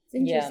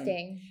 It's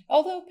interesting. Yeah.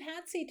 Although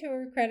Patsy, to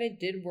her credit,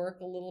 did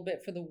work a little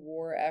bit for the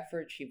war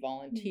effort. She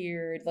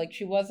volunteered. Like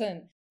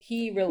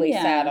he really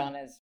sat on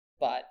his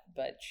butt,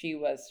 but she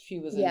was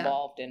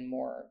involved in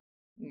more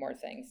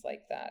things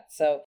like that.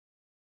 So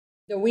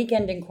the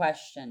weekend in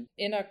question.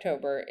 In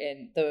October,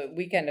 in the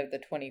weekend of the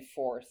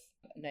 24th,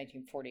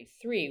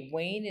 1943,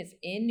 Wayne is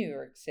in New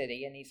York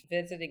City and he's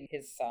visiting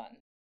his son.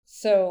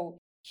 So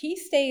he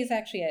stays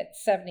actually at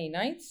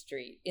 79th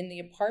Street in the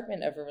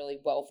apartment of a really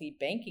wealthy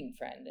banking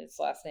friend. His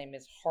last name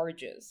is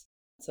Harges.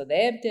 So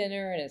they have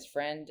dinner and his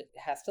friend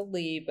has to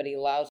leave, but he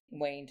allows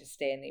Wayne to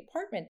stay in the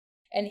apartment.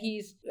 And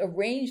he's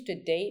arranged a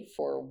date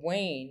for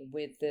Wayne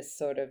with this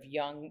sort of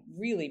young,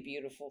 really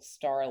beautiful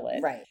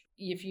starlet. Right.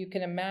 If you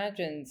can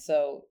imagine,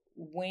 so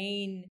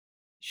Wayne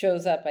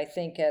shows up, I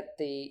think,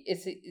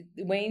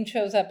 Wayne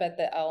shows up at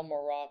the El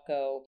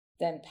Morocco.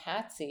 Then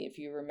Patsy, if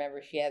you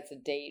remember, she has a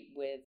date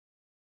with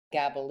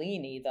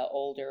Gabellini, the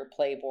older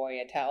playboy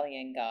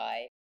Italian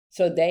guy.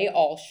 So they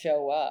all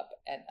show up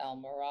at El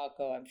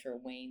Morocco. I'm sure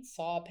Wayne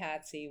saw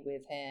Patsy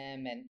with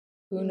him, and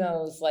who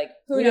knows,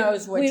 who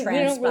knows what transpired. We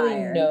don't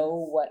really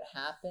know what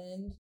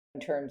happened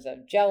in terms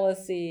of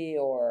jealousy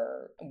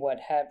or what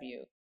have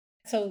you.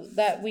 So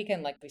that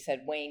weekend, like we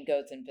said, Wayne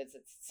goes and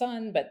visits his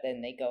son, but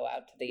then they go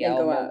out to the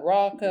El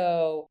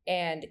Morocco,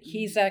 and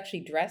he's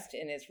actually dressed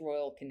in his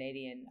Royal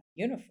Canadian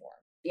uniform.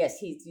 Yes,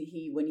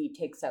 he when he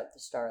takes out the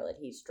starlet,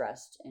 he's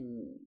dressed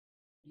in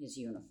his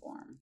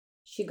uniform.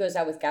 She goes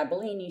out with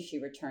Gabellini. She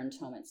returns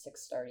home at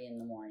 6:30 in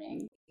the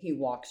morning. He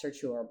walks her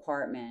to her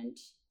apartment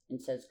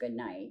and says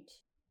goodnight.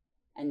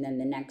 And then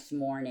the next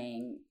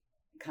morning,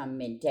 come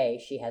midday,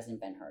 she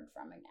hasn't been heard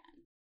from again.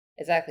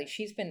 Exactly.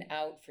 She's been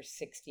out for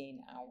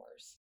 16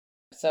 hours.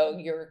 So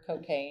your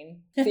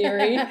cocaine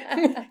theory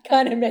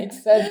kind of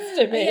makes sense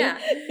to me. Yeah.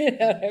 You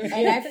know what I mean?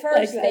 And at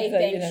first Like they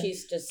that's think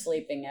she's just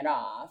sleeping it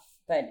off,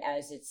 but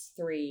as it's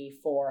 3,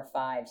 4,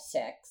 5,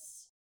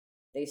 6,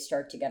 they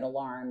start to get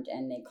alarmed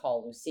and they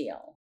call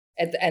Lucille.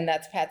 And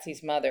that's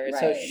Patsy's mother. Right,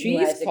 So who she's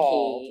has a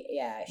called. key.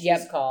 Yeah, she's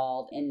Yep.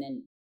 called, and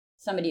then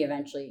somebody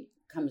eventually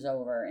comes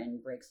over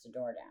and breaks the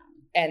door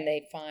down. And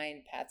they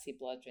find Patsy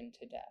bludgeoned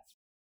to death.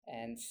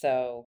 And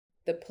so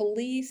the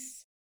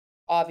police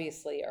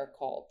obviously are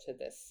called to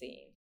this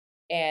scene.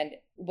 And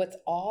what's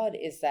odd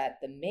is that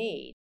the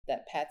maid,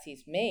 that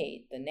Patsy's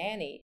maid, the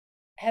nanny,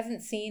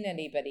 hasn't seen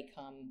anybody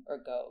come or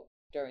go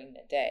during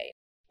the day.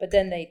 But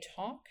then they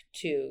talk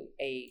to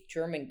a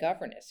German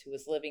governess who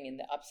was living in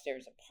the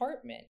upstairs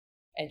apartment,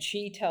 and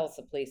she tells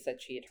the police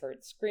that she had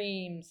heard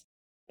screams,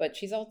 but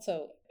she's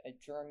also a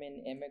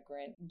German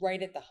immigrant.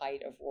 Right at the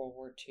height of World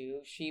War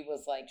II, she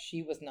was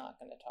not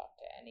going to talk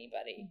to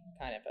anybody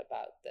kind of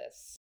about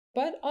this.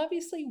 But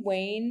obviously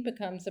Wayne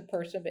becomes a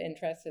person of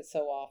interest, as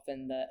so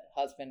often the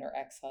husband or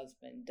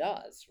ex-husband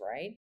does,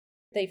 right?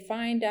 They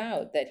find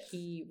out that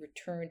he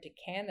returned to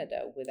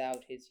Canada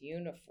without his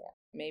uniform.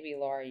 Maybe,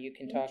 Laura, you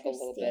can talk a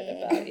little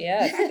bit about,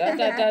 yes, da,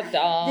 da, da,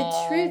 da.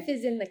 The truth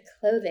is in the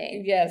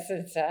clothing. Yes,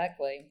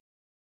 exactly.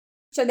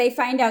 So they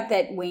find out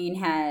that Wayne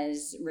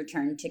has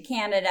returned to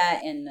Canada,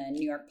 and the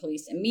New York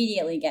police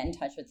immediately get in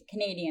touch with the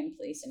Canadian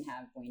police and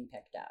have Wayne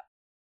picked up.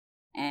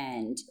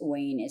 And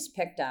Wayne is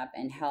picked up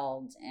and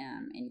held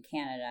in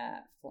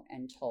Canada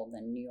until the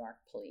New York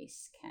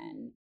police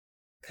can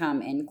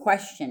come and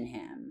question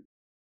him.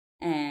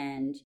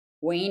 And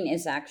Wayne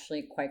is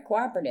actually quite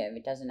cooperative.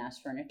 He doesn't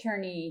ask for an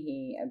attorney.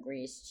 He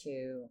agrees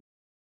to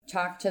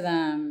talk to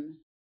them.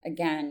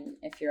 Again,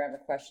 if you're ever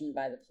questioned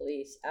by the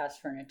police,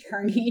 ask for an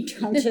attorney.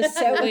 Don't just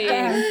sit with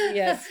them.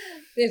 Yes.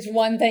 There's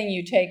one thing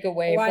you take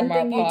away from our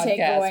podcast. Take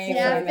away from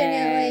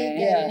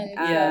Definitely. it.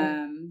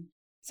 Yeah.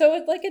 So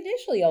it,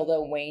 initially,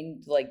 although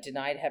Wayne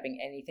denied having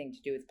anything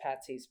to do with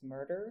Patsy's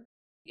murder,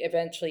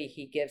 eventually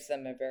he gives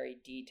them a very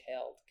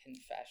detailed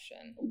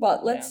confession.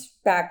 Well, let's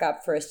back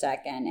up for a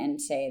second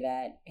and say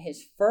that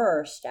his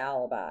first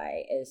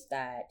alibi is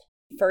that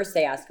first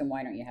they ask him,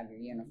 why don't you have your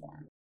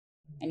uniform?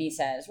 And he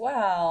says,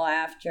 well,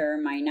 after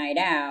my night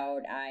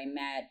out, I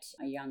met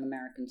a young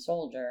American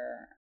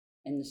soldier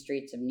in the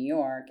streets of New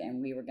York,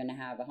 and we were going to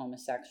have a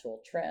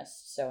homosexual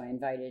tryst. So I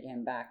invited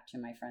him back to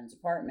my friend's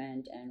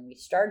apartment, and we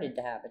started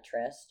to have a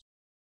tryst.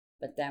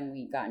 But then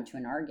we got into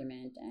an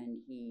argument, and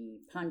he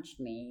punched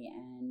me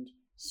and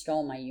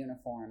stole my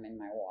uniform and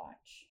my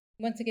watch.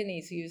 Once again,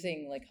 he's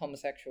using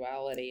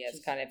homosexuality as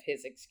kind of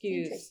his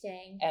excuse.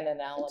 Interesting. And an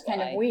alibi. It's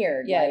kind of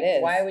weird. Yeah, it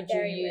is. Why would you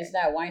Very use weird.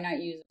 that? Why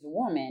not use a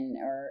woman?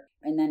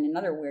 And then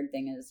another weird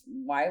thing is,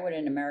 why would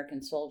an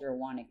American soldier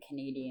want a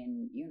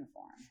Canadian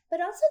uniform?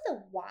 But also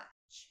the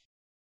watch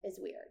is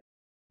weird.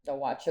 The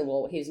watch,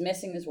 well, he's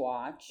missing his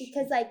watch.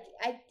 Because I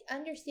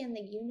understand the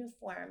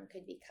uniform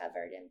could be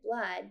covered in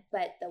blood,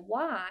 but the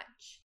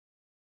watch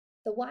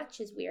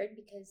is weird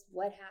because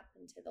what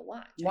happened to the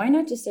watch? Why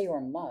not just say you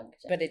were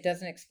mugged? But it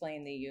doesn't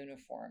explain the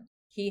uniform.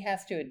 He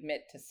has to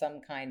admit to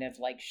some kind of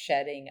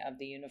shedding of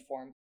the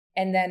uniform,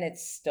 and then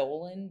it's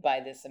stolen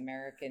by this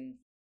American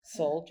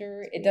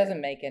soldier. It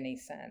doesn't make any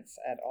sense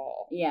at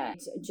all. Yeah,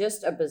 it's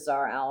just a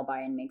bizarre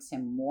alibi and makes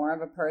him more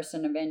of a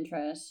person of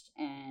interest.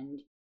 And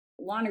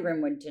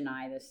Lonergan would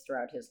deny this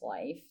throughout his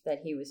life,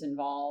 that he was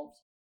involved.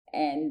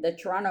 And the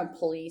Toronto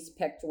police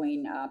picked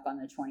Wayne up on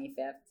the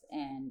 25th,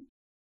 and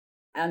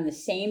on the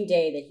same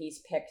day that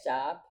he's picked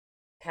up,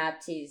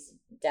 Patsy's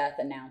death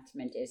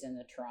announcement is in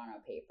the Toronto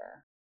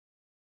paper.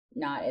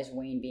 Not as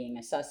Wayne being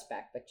a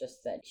suspect, but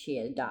just that she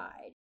had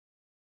died.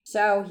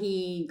 So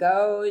he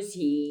goes,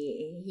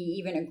 he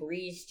even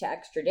agrees to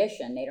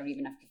extradition. They don't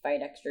even have to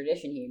fight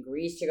extradition. He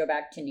agrees to go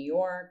back to New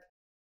York.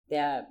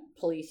 The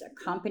police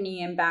accompany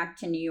him back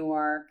to New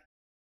York.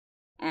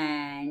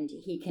 And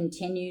he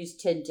continues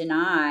to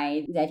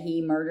deny that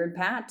he murdered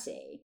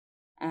Patsy.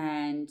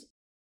 And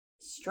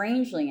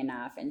strangely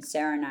enough, and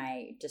Sarah and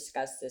I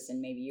discussed this,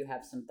 and maybe you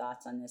have some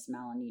thoughts on this,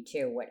 Melanie,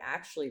 too, what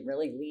actually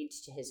really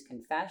leads to his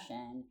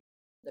confession,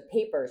 the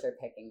papers are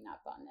picking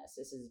up on this.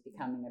 This is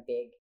becoming a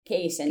big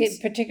case. And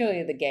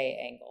particularly the gay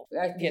angle.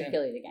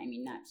 Particularly the gay. I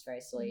mean, that's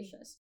very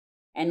salacious.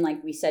 And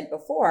like we said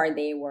before,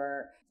 they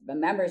were the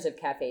members of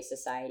Cafe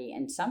Society,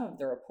 and some of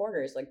the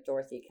reporters, like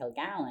Dorothy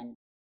Kilgallen,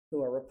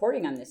 who are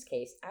reporting on this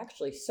case,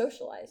 actually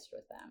socialized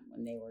with them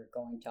when they were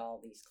going to all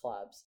these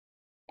clubs.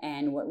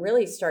 And what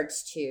really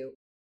starts to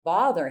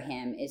bother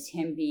him is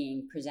him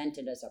being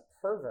presented as a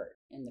pervert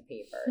in the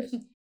papers.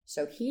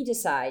 So he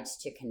decides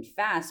to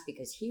confess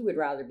because he would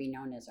rather be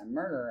known as a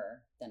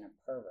murderer than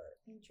a pervert.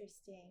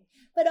 Interesting.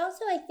 But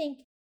also I think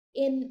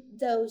in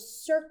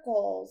those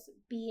circles,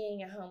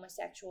 being a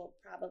homosexual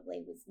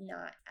probably was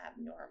not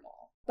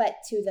abnormal. But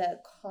to the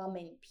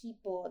common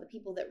people, the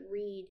people that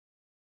read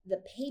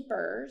the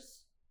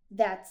papers,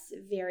 that's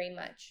very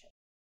much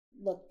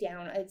looked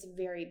down. It's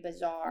very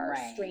bizarre,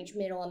 right. Strange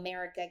middle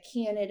America,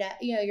 Canada.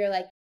 You're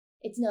like,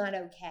 it's not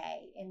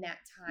okay in that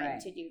time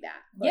to do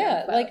that.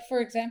 Yeah, unquote. like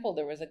for example,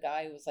 there was a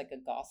guy who was like a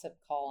gossip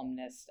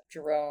columnist,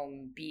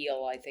 Jerome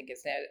Beale, I think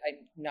his name.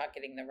 I'm not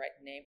getting the right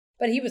name,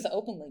 but he was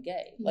openly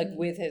gay, like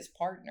with his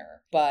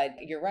partner. But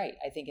you're right.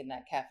 I think in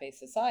that cafe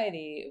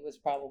society, it was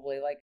probably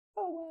like,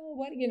 oh well,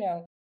 what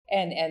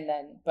and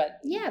then, but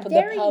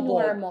very the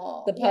public,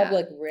 normal. The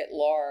public writ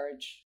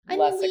large,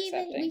 less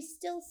accepting. We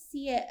still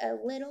see it a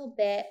little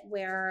bit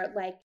where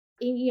like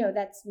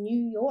that's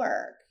New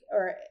York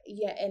or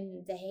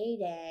in the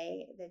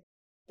heyday,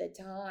 the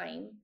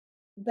time.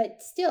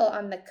 But still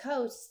on the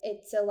coast,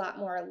 it's a lot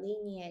more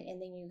lenient.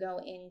 And then you go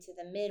into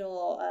the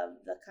middle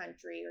of the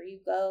country or you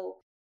go,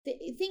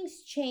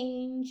 things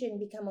change and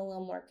become a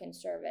little more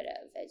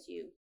conservative as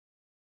you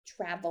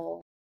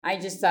travel. I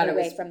just thought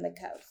away it was from the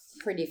coast.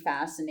 Pretty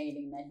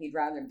fascinating that he'd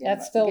rather give.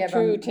 That's still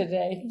true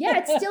today. Yeah,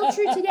 it's still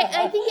true today.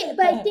 I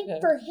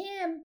think for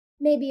him,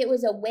 maybe it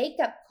was a wake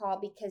up call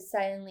because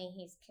suddenly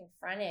he's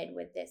confronted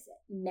with this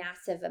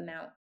massive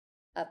amount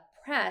of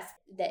press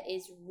that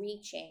is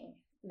reaching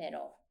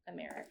middle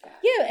America.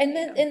 Yeah, and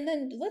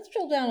then let's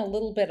drill down a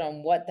little bit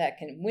on what that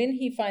when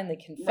he finally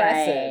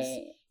confesses.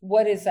 Right.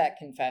 What is that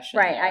confession?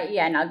 Right.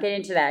 And I'll get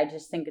into that. I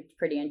just think it's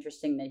pretty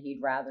interesting that he'd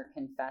rather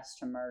confess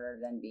to murder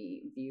than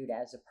be viewed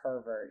as a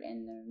pervert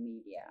in the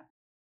media.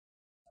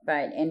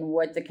 And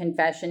what the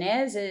confession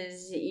is,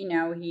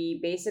 he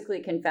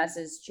basically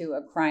confesses to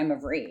a crime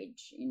of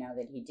rage,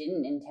 that he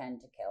didn't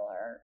intend to kill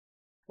her,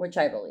 which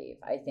I believe.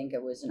 I think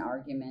it was an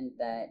argument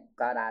that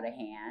got out of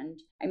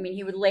hand. I mean,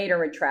 he would later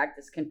retract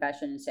this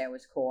confession and say it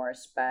was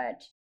coerced,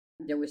 but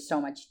there was so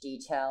much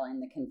detail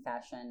in the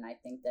confession. I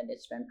think that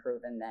it's been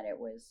proven that it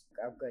was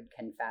a good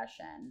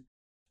confession.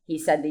 He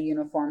said the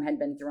uniform had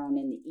been thrown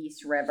in the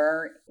East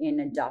River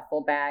in a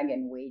duffel bag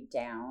and weighed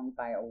down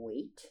by a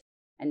weight.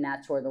 And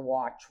that's where the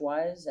watch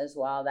was as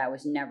well. That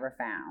was never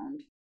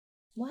found.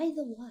 Why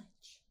the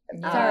watch?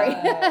 Sorry.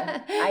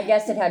 I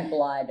guess it had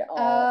blood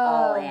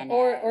all in it.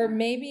 Or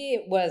maybe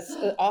it was,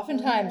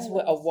 oftentimes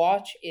a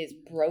watch is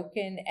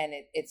broken and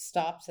it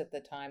stops at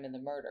the time of the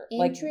murder.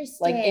 Interesting.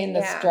 Like in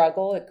the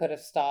struggle, it could have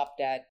stopped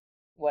at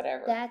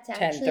whatever, that's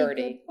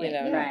 10:30.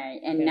 Right.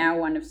 And now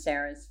one of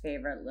Sarah's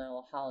favorite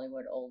little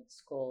Hollywood old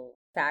school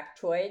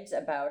factoids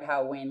about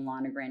how Wayne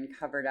Lonergan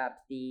covered up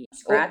the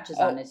scratches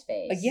on his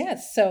face.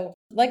 Yes. So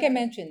like I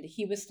mentioned,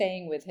 he was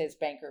staying with his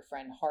banker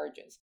friend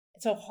Harges.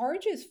 So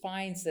Harges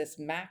finds this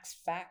Max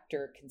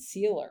Factor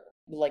concealer,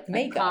 like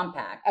makeup.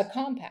 A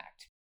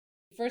compact.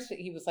 First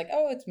he was like,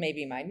 oh, it's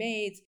maybe my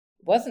maid's.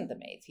 It wasn't the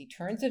maid's. He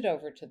turns it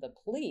over to the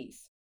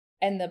police.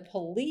 And the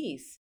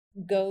police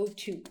go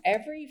to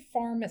every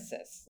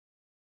pharmacist.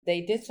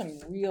 They did some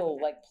real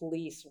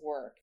police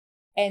work.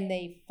 And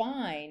they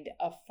find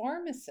a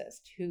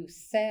pharmacist who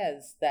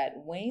says that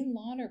Wayne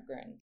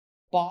Lonergan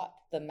bought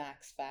the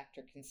Max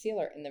Factor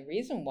concealer. And the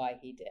reason why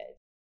he did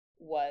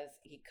was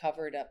he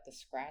covered up the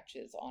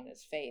scratches on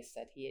his face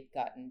that he had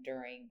gotten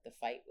during the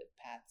fight with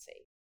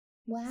Patsy.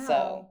 Wow.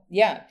 So,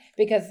 yeah,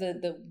 because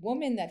the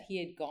woman that he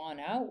had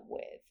gone out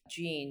with,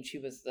 Jean, she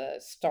was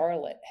the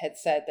starlet, had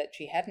said that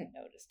she hadn't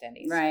noticed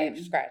any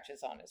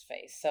scratches on his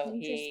face. So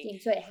interesting.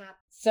 So it happened.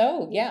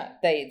 So, yeah,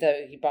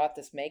 he bought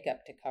this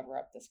makeup to cover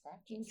up the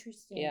scratches.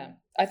 Interesting. Yeah.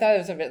 I thought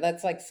it was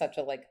that's such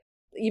a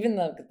even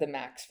the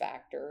Max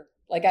Factor.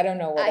 I don't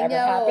know whatever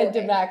happened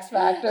to Max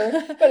Factor,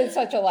 but it's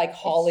such a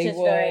Hollywood,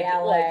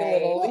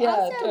 little.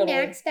 Also,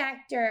 Max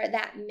Factor,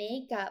 that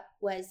makeup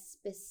was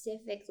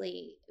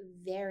specifically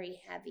very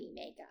heavy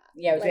makeup.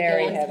 Yeah, it was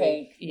very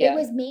heavy. It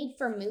was made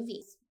for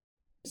movies.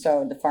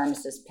 So the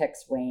pharmacist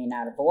picks Wayne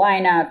out of the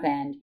lineup,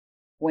 and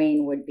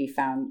Wayne would be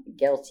found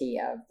guilty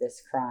of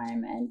this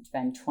crime and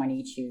spend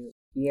 22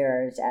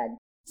 years at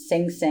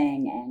Sing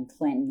Sing and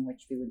Clinton,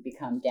 which would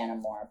become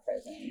Dannemora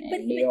Prison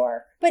in New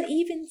York. But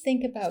even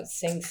think about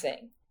Sing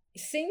Sing.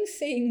 Sing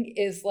Sing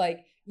is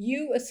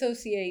you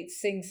associate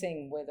Sing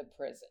Sing with a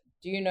prison.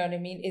 Do you know what I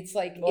mean? It's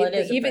it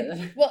is a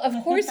prison. Well,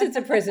 of course it's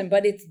a prison,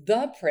 but it's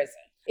the prison.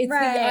 It's the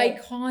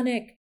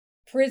iconic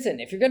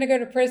prison. If you're going to go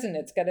to prison,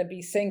 it's going to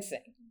be Sing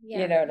Sing. Yeah.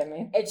 You know what I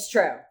mean? It's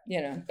true.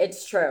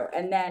 It's true.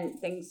 And then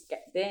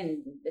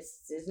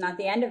this is not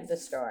the end of the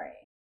story.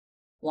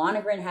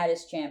 Lonergan had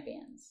his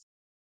champions.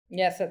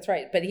 Yes, that's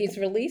right. But he's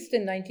released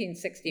in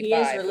 1965. He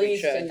is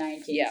released in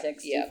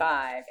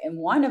 1965. And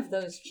one of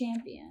those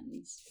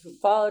champions who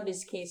followed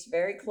his case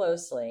very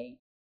closely,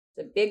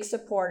 the big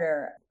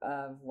supporter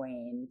of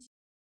Wayne,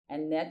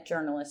 and that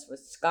journalist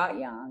was Scott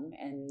Young,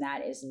 and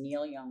that is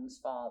Neil Young's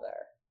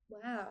father.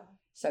 Wow.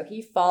 So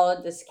he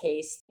followed this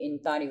case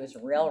and thought he was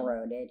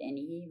railroaded, and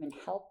he even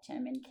helped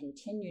him and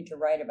continued to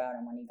write about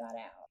him when he got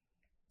out.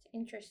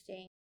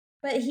 Interesting.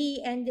 But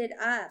he ended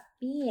up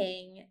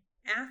being...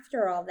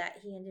 After all that,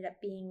 he ended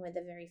up being with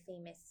a very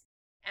famous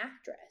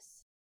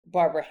actress,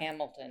 Barbara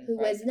Hamilton, who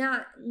was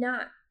not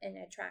an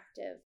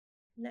attractive.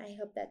 I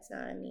hope that's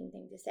not a mean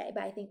thing to say,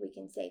 but I think we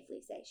can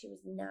safely say she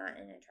was not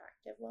an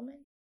attractive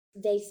woman.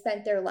 They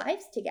spent their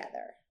lives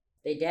together.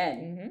 They did.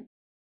 Mm-hmm.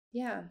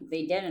 Yeah.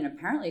 They did, and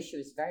apparently she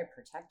was very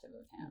protective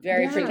of him.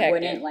 Very Yeah. protective.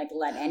 Wouldn't like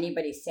let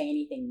anybody say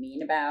anything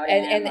mean about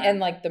and him. and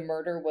like the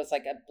murder was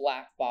like a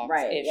black box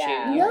Right, issue.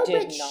 yeah. You No,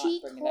 did but not she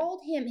bring it up.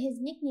 called him, his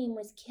nickname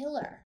was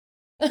Killer.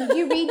 Did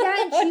you read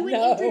that? And she would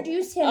No.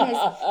 introduce him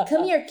as,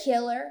 come here,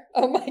 Killer.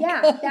 Oh my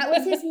Yeah, God. that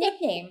was his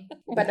nickname.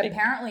 But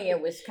apparently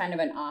it was kind of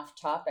an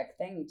off-topic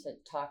thing to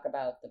talk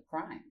about the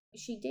crime.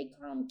 She did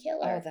call him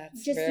Killer. Oh,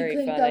 that's just very you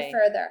couldn't funny. go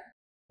further.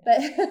 But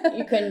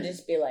You couldn't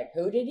just be like,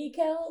 who did he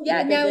kill? Yeah,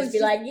 you could no, just it's be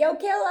just- like, yo,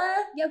 killer.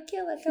 Yo,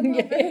 Killer, come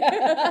over.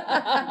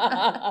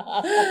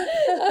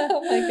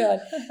 Oh my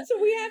God.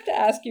 So we have to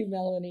ask you,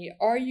 Melanie,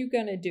 are you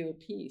going to do a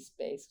piece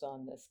based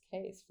on this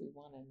case? We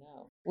want to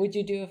know. Would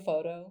you do a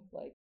photo?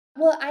 Like,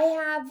 Well, I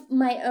have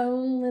my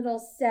own little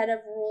set of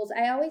rules.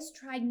 I always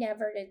tried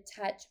never to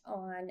touch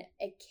on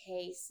a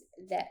case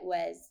that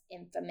was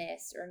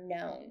infamous or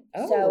known.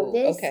 So Oh,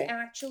 this okay.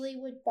 actually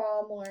would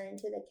fall more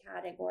into the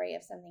category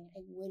of something I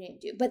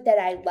wouldn't do, but that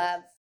I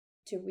love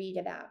to read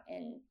about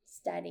and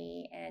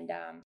study, and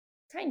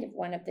kind of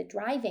one of the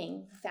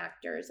driving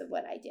factors of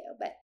what I do.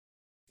 But,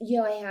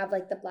 I have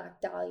like the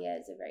Black Dahlia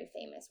is a very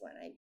famous one.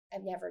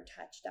 I've never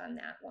touched on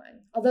that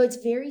one. Although it's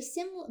very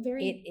similar,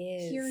 very it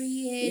is.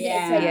 period.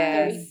 Yeah. It's like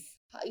Yes.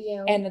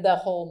 very, And the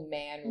whole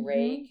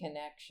man-ray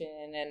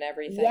connection and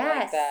everything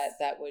like that, Yes.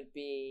 that would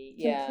be,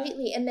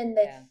 completely. And then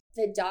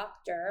the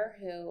doctor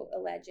who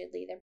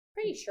allegedly, they're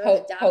pretty sure Ho-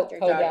 the doctor.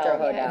 Ho- did it.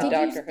 Hodel. Yeah.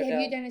 Dr. Have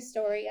Hodel. you done a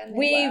story on that?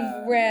 We've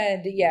Wow.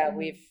 read, Mhm.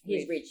 we've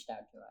He's reached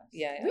out to us.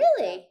 yeah.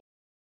 Really?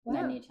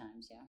 Wow. Many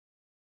times, yeah.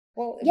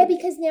 Well, Yeah,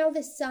 because now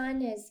the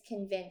son is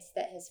convinced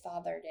that his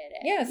father did it.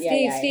 yeah,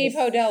 Yeah, Steve he's-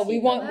 Hodel. We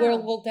Steve want.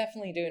 Hodel. We'll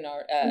definitely do an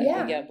art.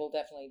 Yeah. We'll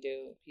definitely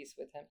do a piece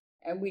with him.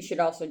 And we should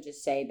also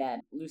just say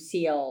that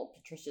Lucille,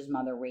 Patricia's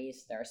mother,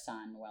 raised their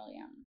son,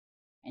 William,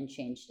 and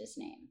changed his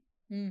name.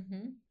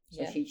 Mm-hmm.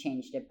 So she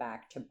changed it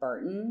back to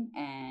Burton,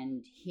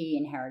 and he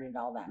inherited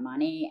all that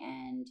money,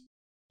 and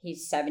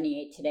he's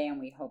 78 today, and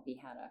we hope he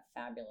had a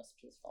fabulous,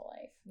 peaceful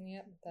life.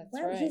 Yep, that's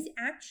Wow, right. he's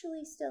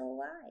actually still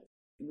alive.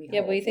 We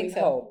Yeah, hope, we think so.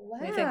 hope. Wow.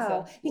 We think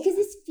so. Because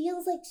this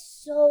feels like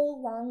so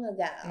long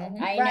ago.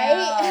 Mhm. I right?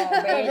 know,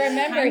 but But it's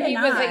remember,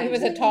 kinda he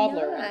was a not.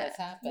 toddler when Not. this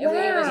happened. He was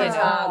a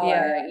Wow.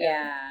 toddler,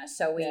 yeah.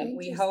 So we Yeah.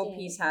 hope Interesting.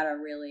 he's had a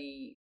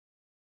really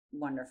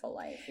wonderful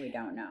life. We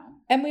don't know.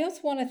 And we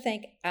also want to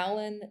thank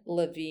Alan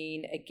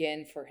Levine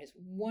again for his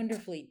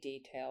wonderfully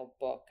detailed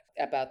book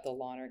about the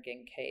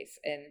Lonergan case.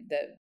 And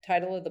the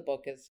title of the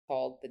book is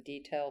called The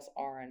Details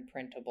Are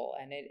Unprintable.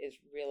 And it is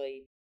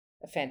really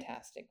a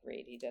fantastic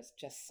read. He does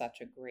just such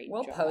a great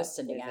We'll job. post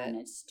it with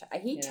again.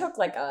 He Yeah. took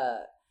like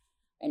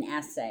an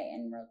essay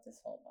and wrote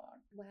this whole book.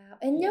 Wow.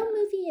 And no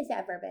movie has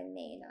ever been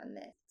made on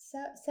this. So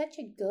such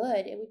a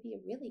good, it would be a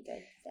really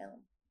good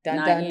film. Dun,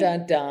 Not dun, yet.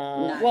 dun,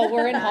 dun. Not- Well,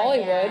 we're in not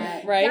Hollywood,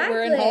 yet. right?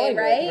 We're in Exactly,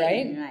 Hollywood, right?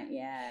 right? Not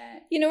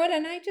yet. You know what?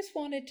 And I just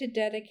wanted to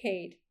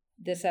dedicate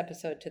this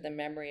episode to the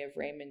memory of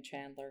Raymond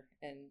Chandler,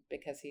 and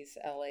because he's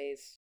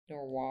LA's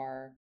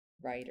noir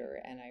writer,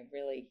 and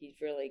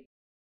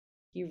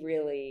he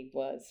really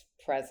was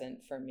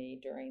present for me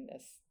during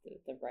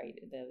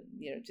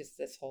just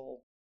this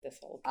whole case.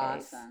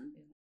 Awesome.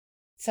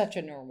 Such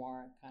a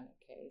noir kind of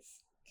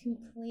case.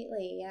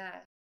 Completely,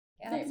 yeah.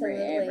 It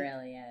Absolutely.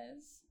 really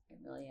is. It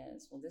really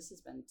is. Well, this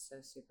has been so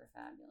super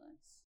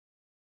fabulous.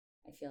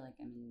 I feel like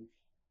I'm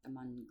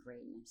among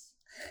greatness.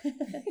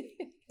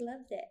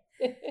 Loved it.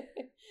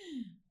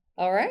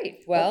 All right.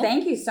 Well, Well,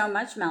 thank you so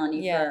much,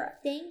 Melanie, Yeah. for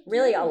Thank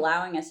really you.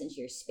 allowing us into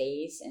your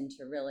space and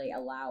to really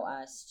allow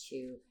us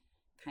to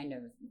kind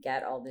of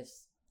get all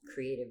this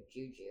creative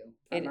juju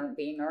from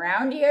being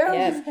around you.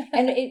 yes.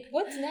 And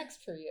what's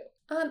next for you?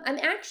 I'm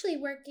actually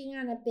working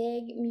on a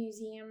big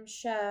museum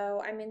show.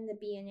 I'm in the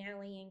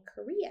Biennale in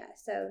Korea,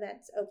 so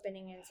that's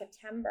opening in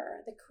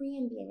September. The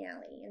Korean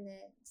Biennale in the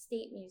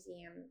State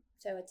Museum.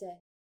 So it's a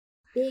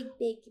big,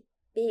 big,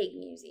 big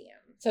museum.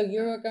 So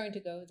you're going to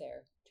go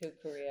there to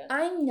Korea?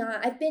 I'm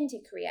not. I've been to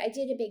Korea. I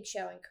did a big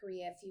show in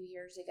Korea a few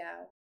years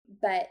ago,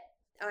 but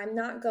I'm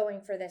not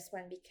going for this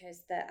one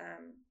because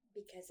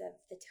of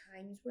the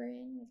times we're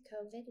in with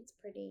COVID. It's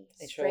pretty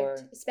strict,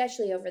 Sure.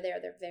 especially over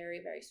there. They're very,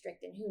 very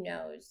strict, and who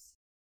knows?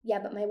 Yeah,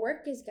 but my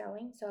work is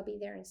going, so I'll be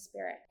there in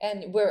spirit.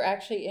 And we're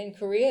actually in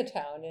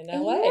Koreatown in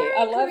And LA. you are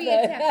I in love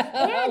Koreatown.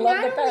 that. Yeah, I love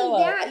not the only parallel.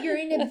 that, you're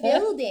in a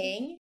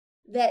building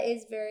that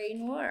is very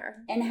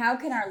noir. And how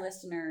can our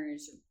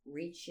listeners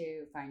reach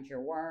you, find your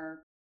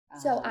work?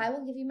 So I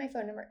will give you my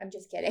phone number. I'm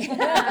just kidding.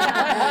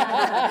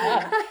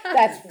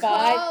 That's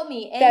five. Call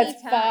me That's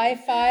anytime.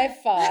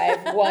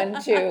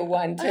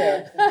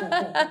 555-1212.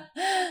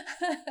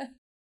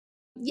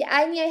 Yeah,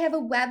 I mean, I have a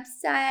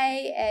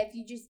website. If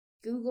you just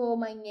Google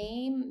my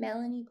name,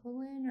 Melanie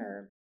Pullen,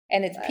 or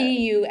And it's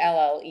Pullen.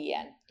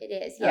 it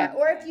is, yeah.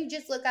 Or if Okay. you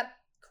just look up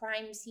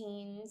crime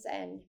scenes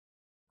and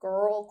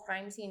girl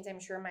crime scenes, I'm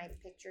sure my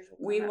pictures will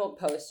come We up. will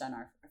post on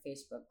our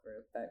Facebook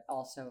group, but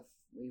also if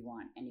we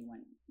want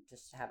anyone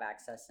just to have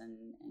access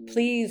and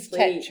Please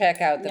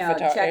check out the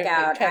photography. check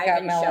out. Check I've out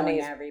been showing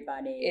Melonie's.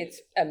 everybody. It's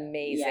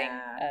amazing.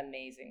 Yeah.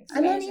 Amazing.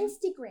 I'm on amazing.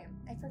 Instagram.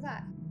 I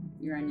forgot.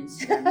 You're on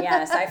Instagram.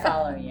 Yes, I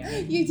follow you.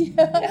 You do.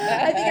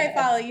 I think I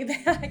follow you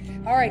back.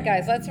 All right,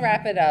 guys, let's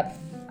wrap it up.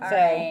 All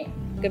right.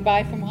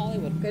 Goodbye from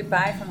Hollywood.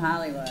 Goodbye from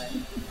Hollywood.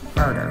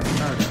 Murder,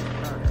 murder,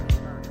 murder.